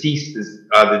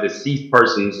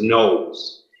person's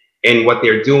nose. And what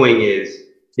they're doing is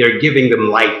they're giving them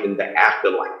life in the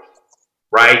afterlife,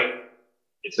 right?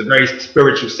 It's a very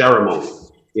spiritual ceremony,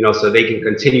 so they can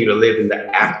continue to live in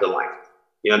the afterlife.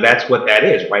 That's what that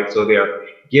is, right? So they're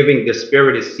giving, the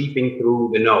spirit is seeping through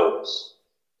the nose,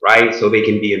 right? So they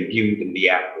can be imbued in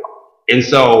the afterlife. And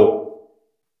so,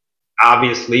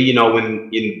 obviously,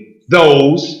 when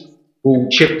those who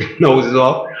chipped the noses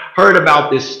off heard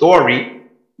about this story,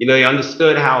 they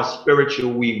understood how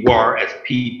spiritual we were as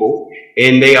people,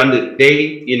 and they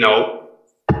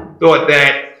thought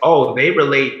that, they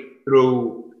relate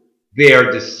through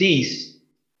their deceased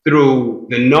through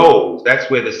the nose. That's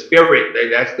where the spirit,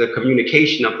 that's the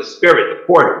communication of the spirit, the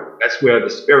portal. That's where the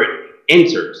spirit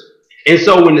enters. And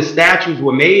so when the statues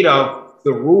were made of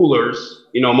the rulers,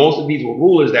 most of these were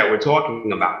rulers that we're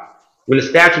talking about. When the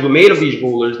statues were made of these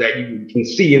rulers that you can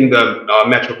see in the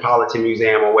Metropolitan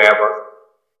Museum or wherever,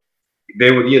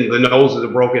 the noses are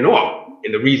broken off.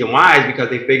 And the reason why is because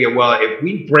they figure, well, if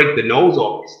we break the nose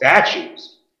off the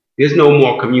statues, there's no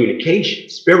more communication,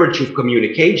 spiritual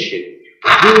communication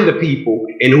being the people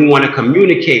and who want to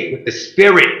communicate with the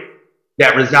spirit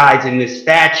that resides in this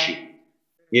statue,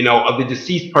 of the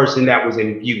deceased person that was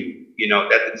imbued,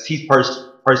 that the deceased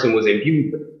person was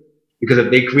imbued with. Because if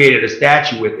they created a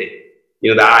statue with it,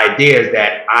 the idea is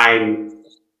that I'm,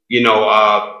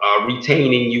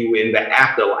 retaining you in the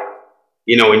afterlife,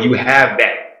 and you have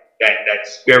that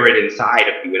spirit inside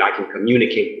of you, and I can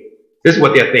communicate. This is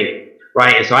what they're thinking,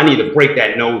 right? And so I need to break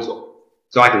that nose off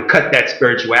so I can cut that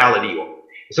spirituality off.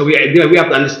 So we have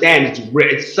to understand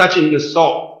it's such an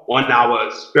assault on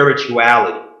our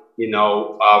spirituality,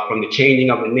 from the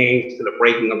changing of the names to the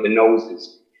breaking of the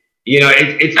noses.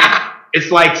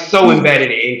 It's like so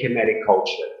embedded in Kemetic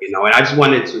culture, and I just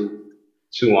wanted to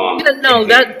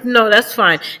that's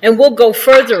fine, and we'll go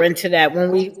further into that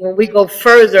when we go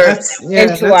further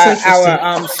into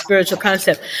our spiritual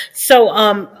concept. So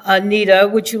Anita,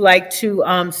 would you like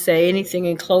to say anything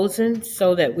in closing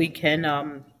so that we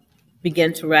can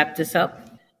begin to wrap this up?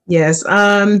 Yes.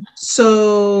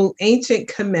 So ancient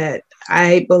Kemet,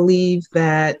 I believe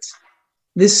that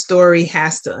this story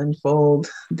has to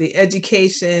unfold. The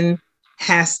education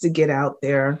has to get out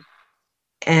there,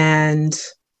 and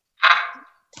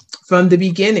from the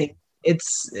beginning,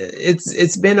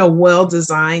 it's been a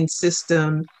well-designed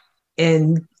system,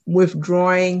 and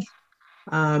withdrawing,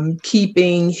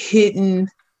 keeping hidden,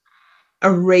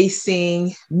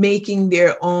 erasing, making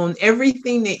their own,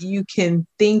 everything that you can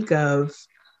think of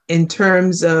in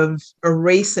terms of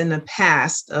erasing the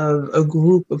past of a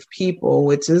group of people,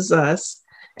 which is us,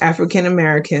 African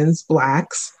Americans,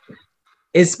 Blacks.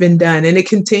 It's been done, and it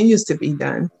continues to be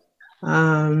done.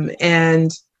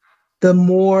 And the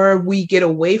more we get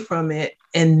away from it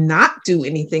and not do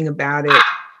anything about it,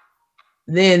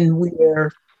 then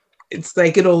it's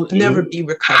like it'll never be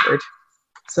recovered.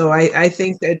 So I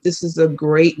think that this is a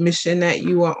great mission that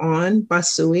you are on,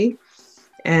 Basui.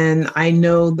 And I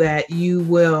know that you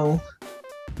will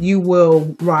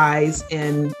rise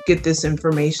and get this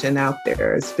information out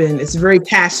there. It's very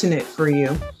passionate for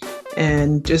you,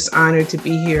 and just honored to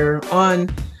be here on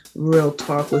Real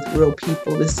Talk with Real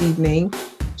People this evening,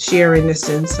 sharing this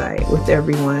insight with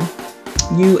everyone.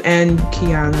 You and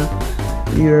Kiana,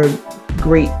 you're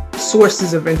great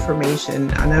sources of information,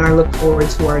 and I look forward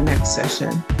to our next session.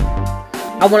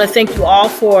 I want to thank you all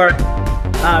for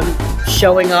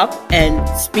showing up and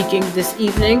speaking this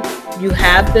evening. You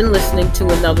have been listening to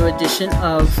another edition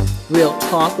of Real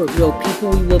Talk with Real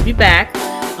People. We will be back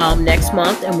next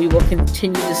month, and we will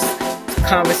continue this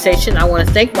conversation. I want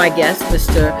to thank my guest,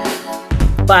 Mr.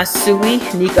 Basui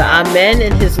Nikaamen,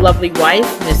 and his lovely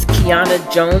wife, Miss Kiana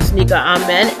Jones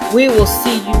Nikaamen. We will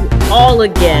see you all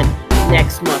again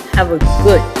next month. Have a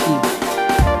good evening.